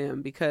on with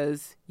them,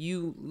 because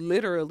you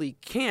literally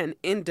can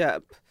end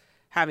up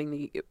having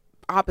the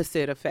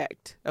opposite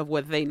effect of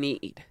what they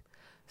need.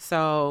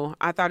 So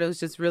I thought it was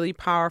just really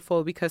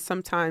powerful, because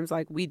sometimes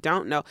like we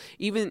don't know,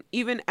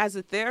 even as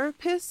a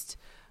therapist,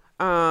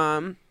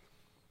 there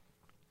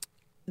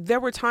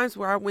were times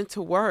where I went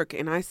to work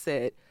and I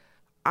said,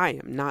 I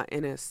am not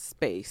in a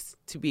space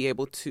to be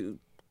able to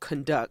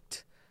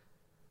conduct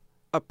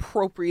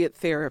appropriate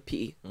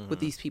therapy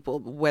with these people,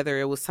 whether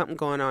it was something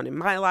going on in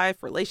my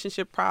life,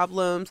 relationship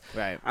problems.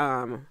 Right.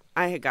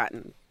 I had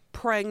gotten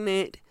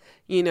pregnant,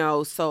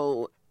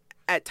 so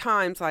at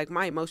times, like,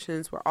 my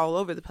emotions were all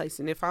over the place.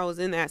 And if I was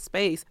in that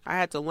space, I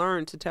had to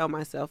learn to tell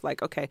myself,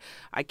 like, okay,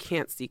 I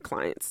can't see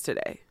clients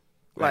today.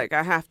 Right. Like,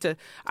 I have to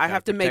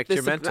make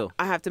this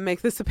I have to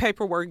make this a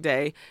paperwork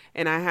day,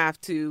 and I have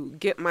to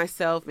get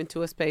myself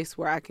into a space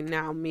where I can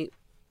now meet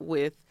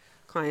with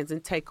clients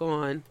and take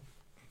on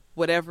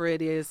whatever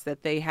it is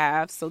that they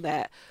have, so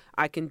that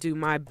I can do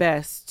my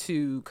best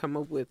to come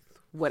up with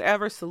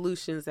whatever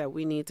solutions that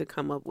we need to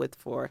come up with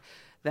for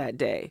that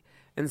day.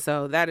 And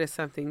so that is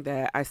something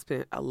that I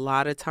spent a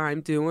lot of time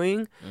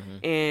doing,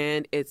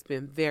 and it's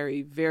been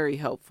very, very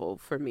helpful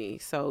for me.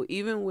 So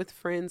even with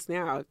friends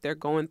now, if they're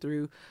going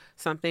through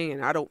something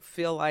and I don't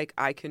feel like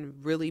I can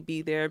really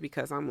be there,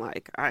 because I'm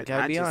like, I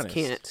just honest.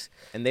 Can't.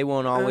 And they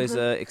won't always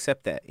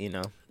accept that,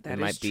 That it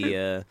might be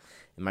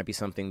it might be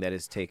something that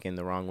is taken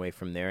the wrong way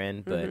from their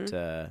end, but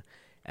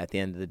at the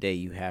end of the day,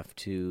 you have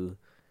to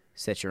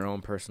set your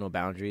own personal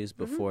boundaries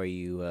before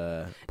you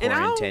pour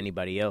into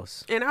anybody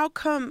else. And I'll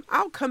come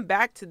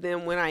back to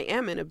them when I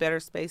am in a better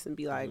space and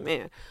be like,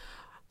 man,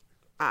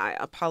 I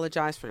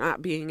apologize for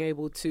not being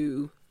able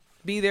to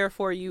be there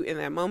for you in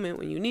that moment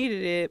when you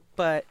needed it,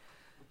 but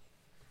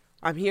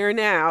I'm here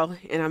now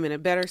and I'm in a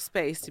better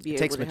space to be able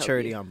to help you. It takes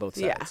maturity on both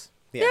sides.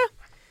 Yeah.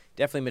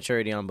 Definitely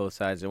maturity on both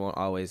sides. It won't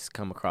always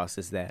come across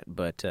as that,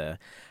 but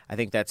I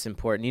think that's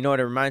important. You know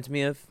what it reminds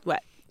me of?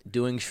 What?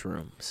 Doing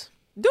shrooms.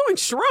 Doing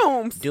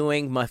shrooms?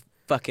 Doing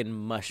fucking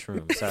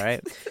mushrooms, all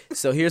right?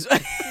 So here's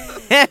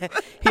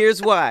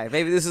why.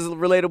 Maybe this is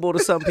relatable to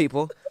some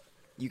people.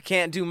 You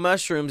can't do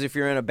mushrooms if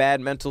you're in a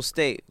bad mental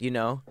state, you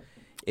know?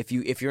 If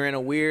you're in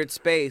a weird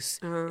space,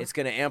 it's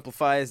going to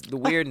amplify the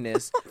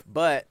weirdness.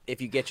 But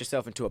if you get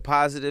yourself into a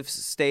positive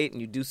state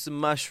and you do some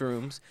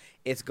mushrooms,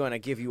 it's going to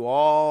give you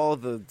all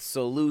the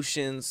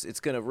solutions. It's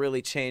going to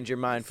really change your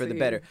mind for the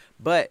better.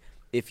 But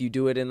if you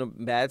do it in a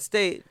bad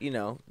state, you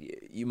know,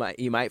 you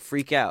might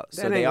freak out.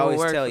 That so they ain't always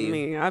gonna work tell for you.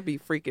 me. I'd be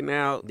freaking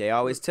out. They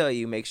always tell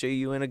you, make sure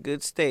you're in a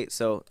good state.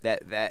 So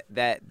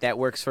that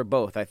works for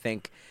both. I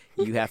think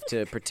you have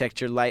to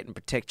protect your light and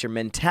protect your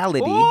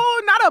mentality.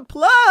 Oh, not a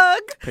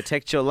plug.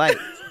 Protect your light.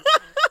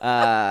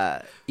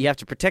 You have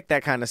to protect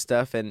that kind of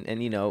stuff.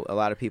 And you know, a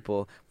lot of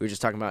people, we were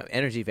just talking about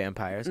energy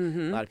vampires. A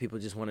lot of people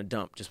just want to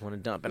dump.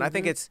 And I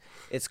think it's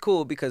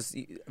cool because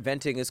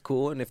venting is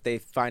cool. And if they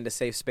find a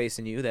safe space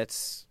in you,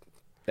 that's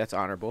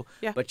honorable.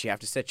 Yeah. But you have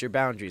to set your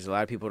boundaries. A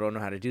lot of people don't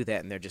know how to do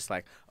that. And they're just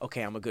like,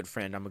 okay, I'm a good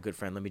friend.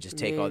 Let me just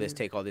take all this,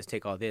 take all this,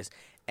 take all this.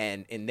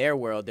 And in their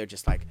world, they're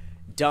just like,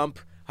 dump.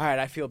 All right,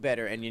 I feel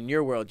better. And in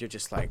your world, you're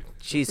just like,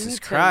 Jesus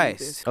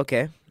Christ.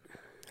 Okay.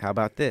 How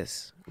about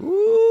this?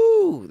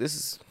 Ooh,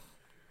 this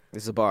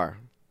is a bar.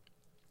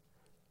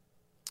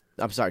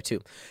 I'm sorry,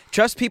 too.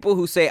 Trust people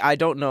who say, I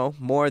don't know,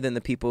 more than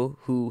the people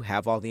who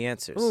have all the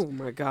answers. Oh,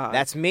 my God.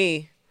 That's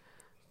me.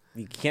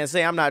 You can't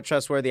say I'm not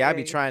trustworthy. I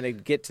be trying to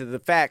get to the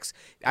facts.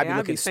 I be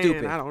looking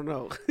stupid. I don't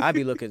know. I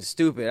be looking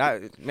stupid.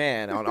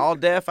 On All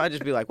Def, I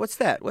just be like, what's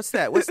that? What's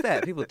that? What's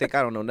that? People think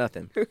I don't know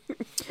nothing.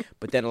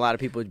 But then a lot of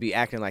people would be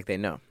acting like they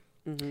know.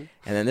 And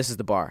then this is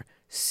the bar.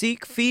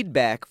 Seek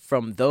feedback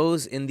from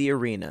those in the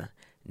arena,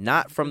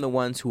 not from the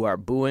ones who are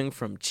booing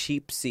from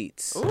cheap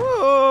seats. Ooh.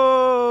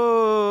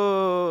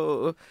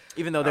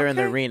 Even though they're in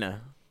the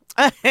arena.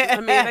 I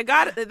mean,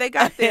 they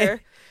got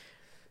there.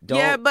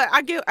 Yeah, but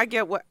I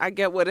get what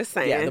it's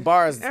saying. Yeah, the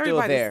bar is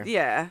still there.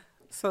 Yeah.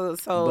 So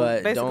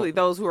but basically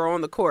those who are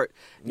on the court,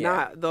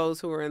 not those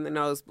who are in the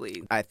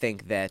nosebleed. I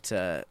think that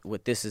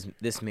what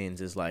this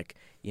means is, like,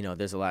 you know,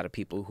 there's a lot of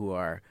people who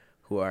are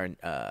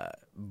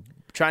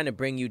trying to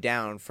bring you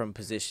down from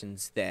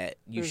positions that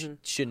you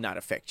should not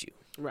affect you.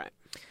 Right.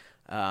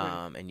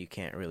 And you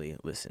can't really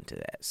listen to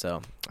that.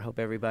 So I hope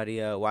everybody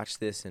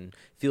watched this and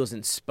feels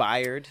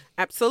inspired.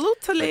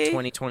 Absolutely. For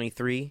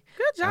 2023.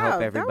 Good job. I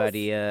hope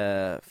everybody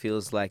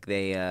feels like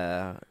they.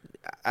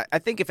 I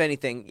think if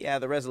anything,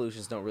 the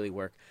resolutions don't really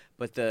work.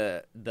 But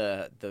the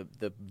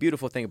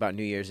beautiful thing about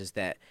New Year's is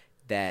that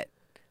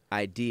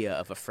idea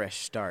of a fresh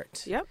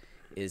start. Yep.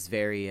 Is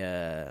very.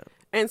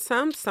 And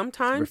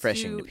sometimes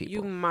refreshing to people.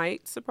 You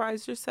might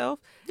surprise yourself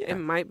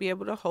and might be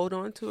able to hold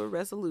on to a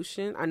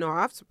resolution. I know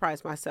I've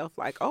surprised myself,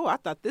 like, oh, I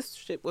thought this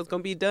shit was going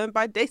to be done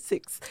by day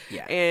 6.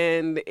 Yeah.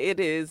 And it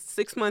is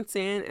 6 months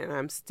in, and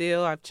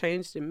I've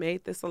changed and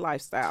made this a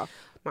lifestyle,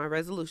 my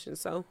resolution.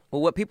 So,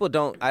 well,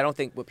 I don't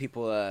think what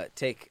people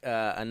take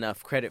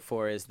enough credit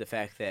for is the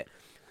fact that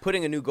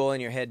putting a new goal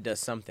in your head does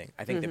something.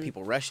 I think that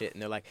people rush it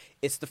and they're like,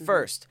 it's the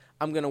first.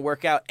 I'm going to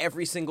work out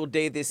every single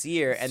day this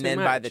year. And then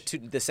by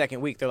the second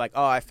week, they're like,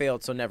 oh, I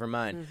failed, so never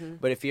mind.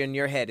 But if you're in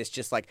your head, it's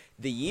just like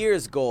the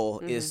year's goal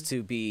is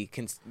to be,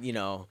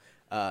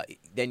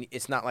 then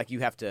it's not like you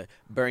have to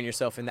burn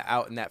yourself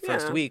out in that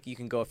first week. You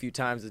can go a few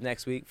times the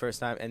next week, first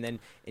time. And then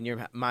in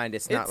your mind,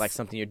 it's not like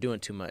something you're doing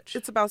too much.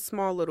 It's about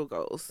small little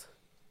goals.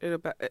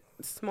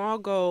 Small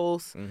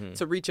goals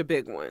to reach a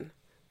big one.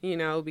 You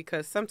know,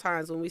 because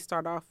sometimes when we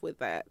start off with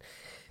that,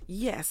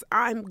 yes,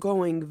 I'm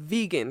going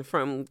vegan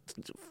from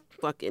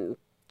fucking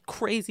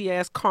crazy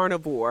ass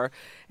carnivore,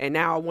 and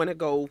now I want to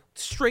go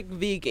strict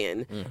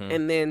vegan,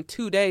 and then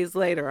 2 days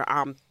later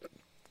I'm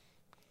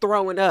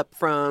throwing up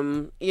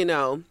from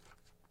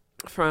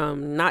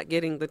not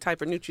getting the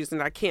type of nutrients,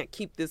 and I can't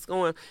keep this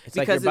going it's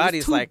because like your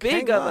body's too like,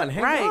 big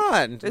hang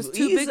on. It's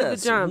too big of a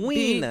jump.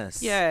 Wean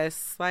us.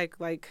 Yes,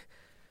 like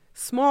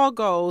small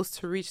goals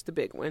to reach the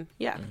big one.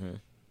 Yeah.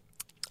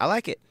 I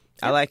like it.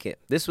 Yep. I like it.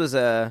 This is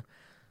a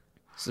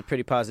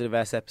pretty positive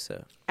ass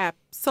episode.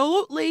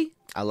 Absolutely.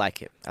 I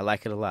like it. I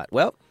like it a lot.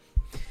 Well,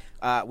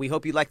 we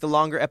hope you like the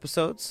longer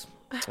episodes.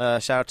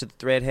 Shout out to the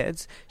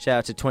Threadheads. Shout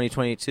out to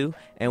 2022.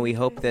 And we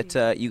hope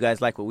that you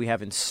guys like what we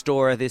have in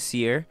store this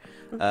year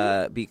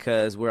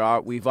because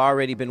we've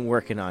already been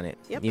working on it.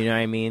 Yep. You know what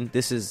I mean?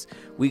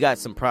 We got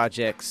some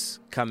projects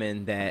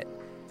coming that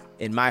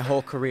in my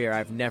whole career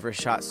I've never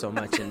shot so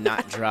much and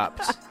not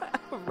dropped.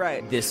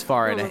 Right. This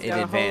far in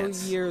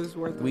advance. A whole year's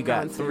worth we of got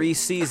content. 3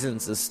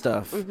 seasons of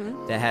stuff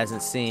that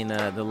hasn't seen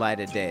the light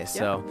of day. Yep.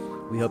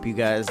 So we hope you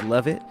guys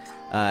love it.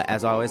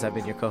 As always, I've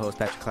been your co-host,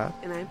 Patrick Cloud.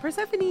 And I'm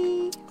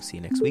Persephone. See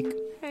you next week.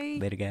 Hey.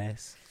 Later,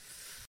 guys.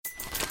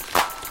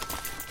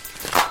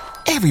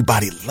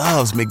 Everybody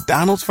loves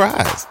McDonald's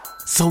fries.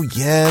 So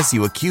yes,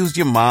 you accused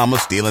your mom of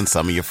stealing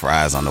some of your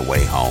fries on the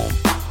way home.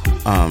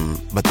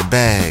 But the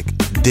bag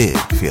did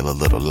feel a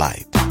little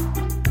light.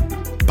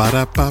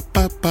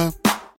 Ba-da-ba-ba-ba.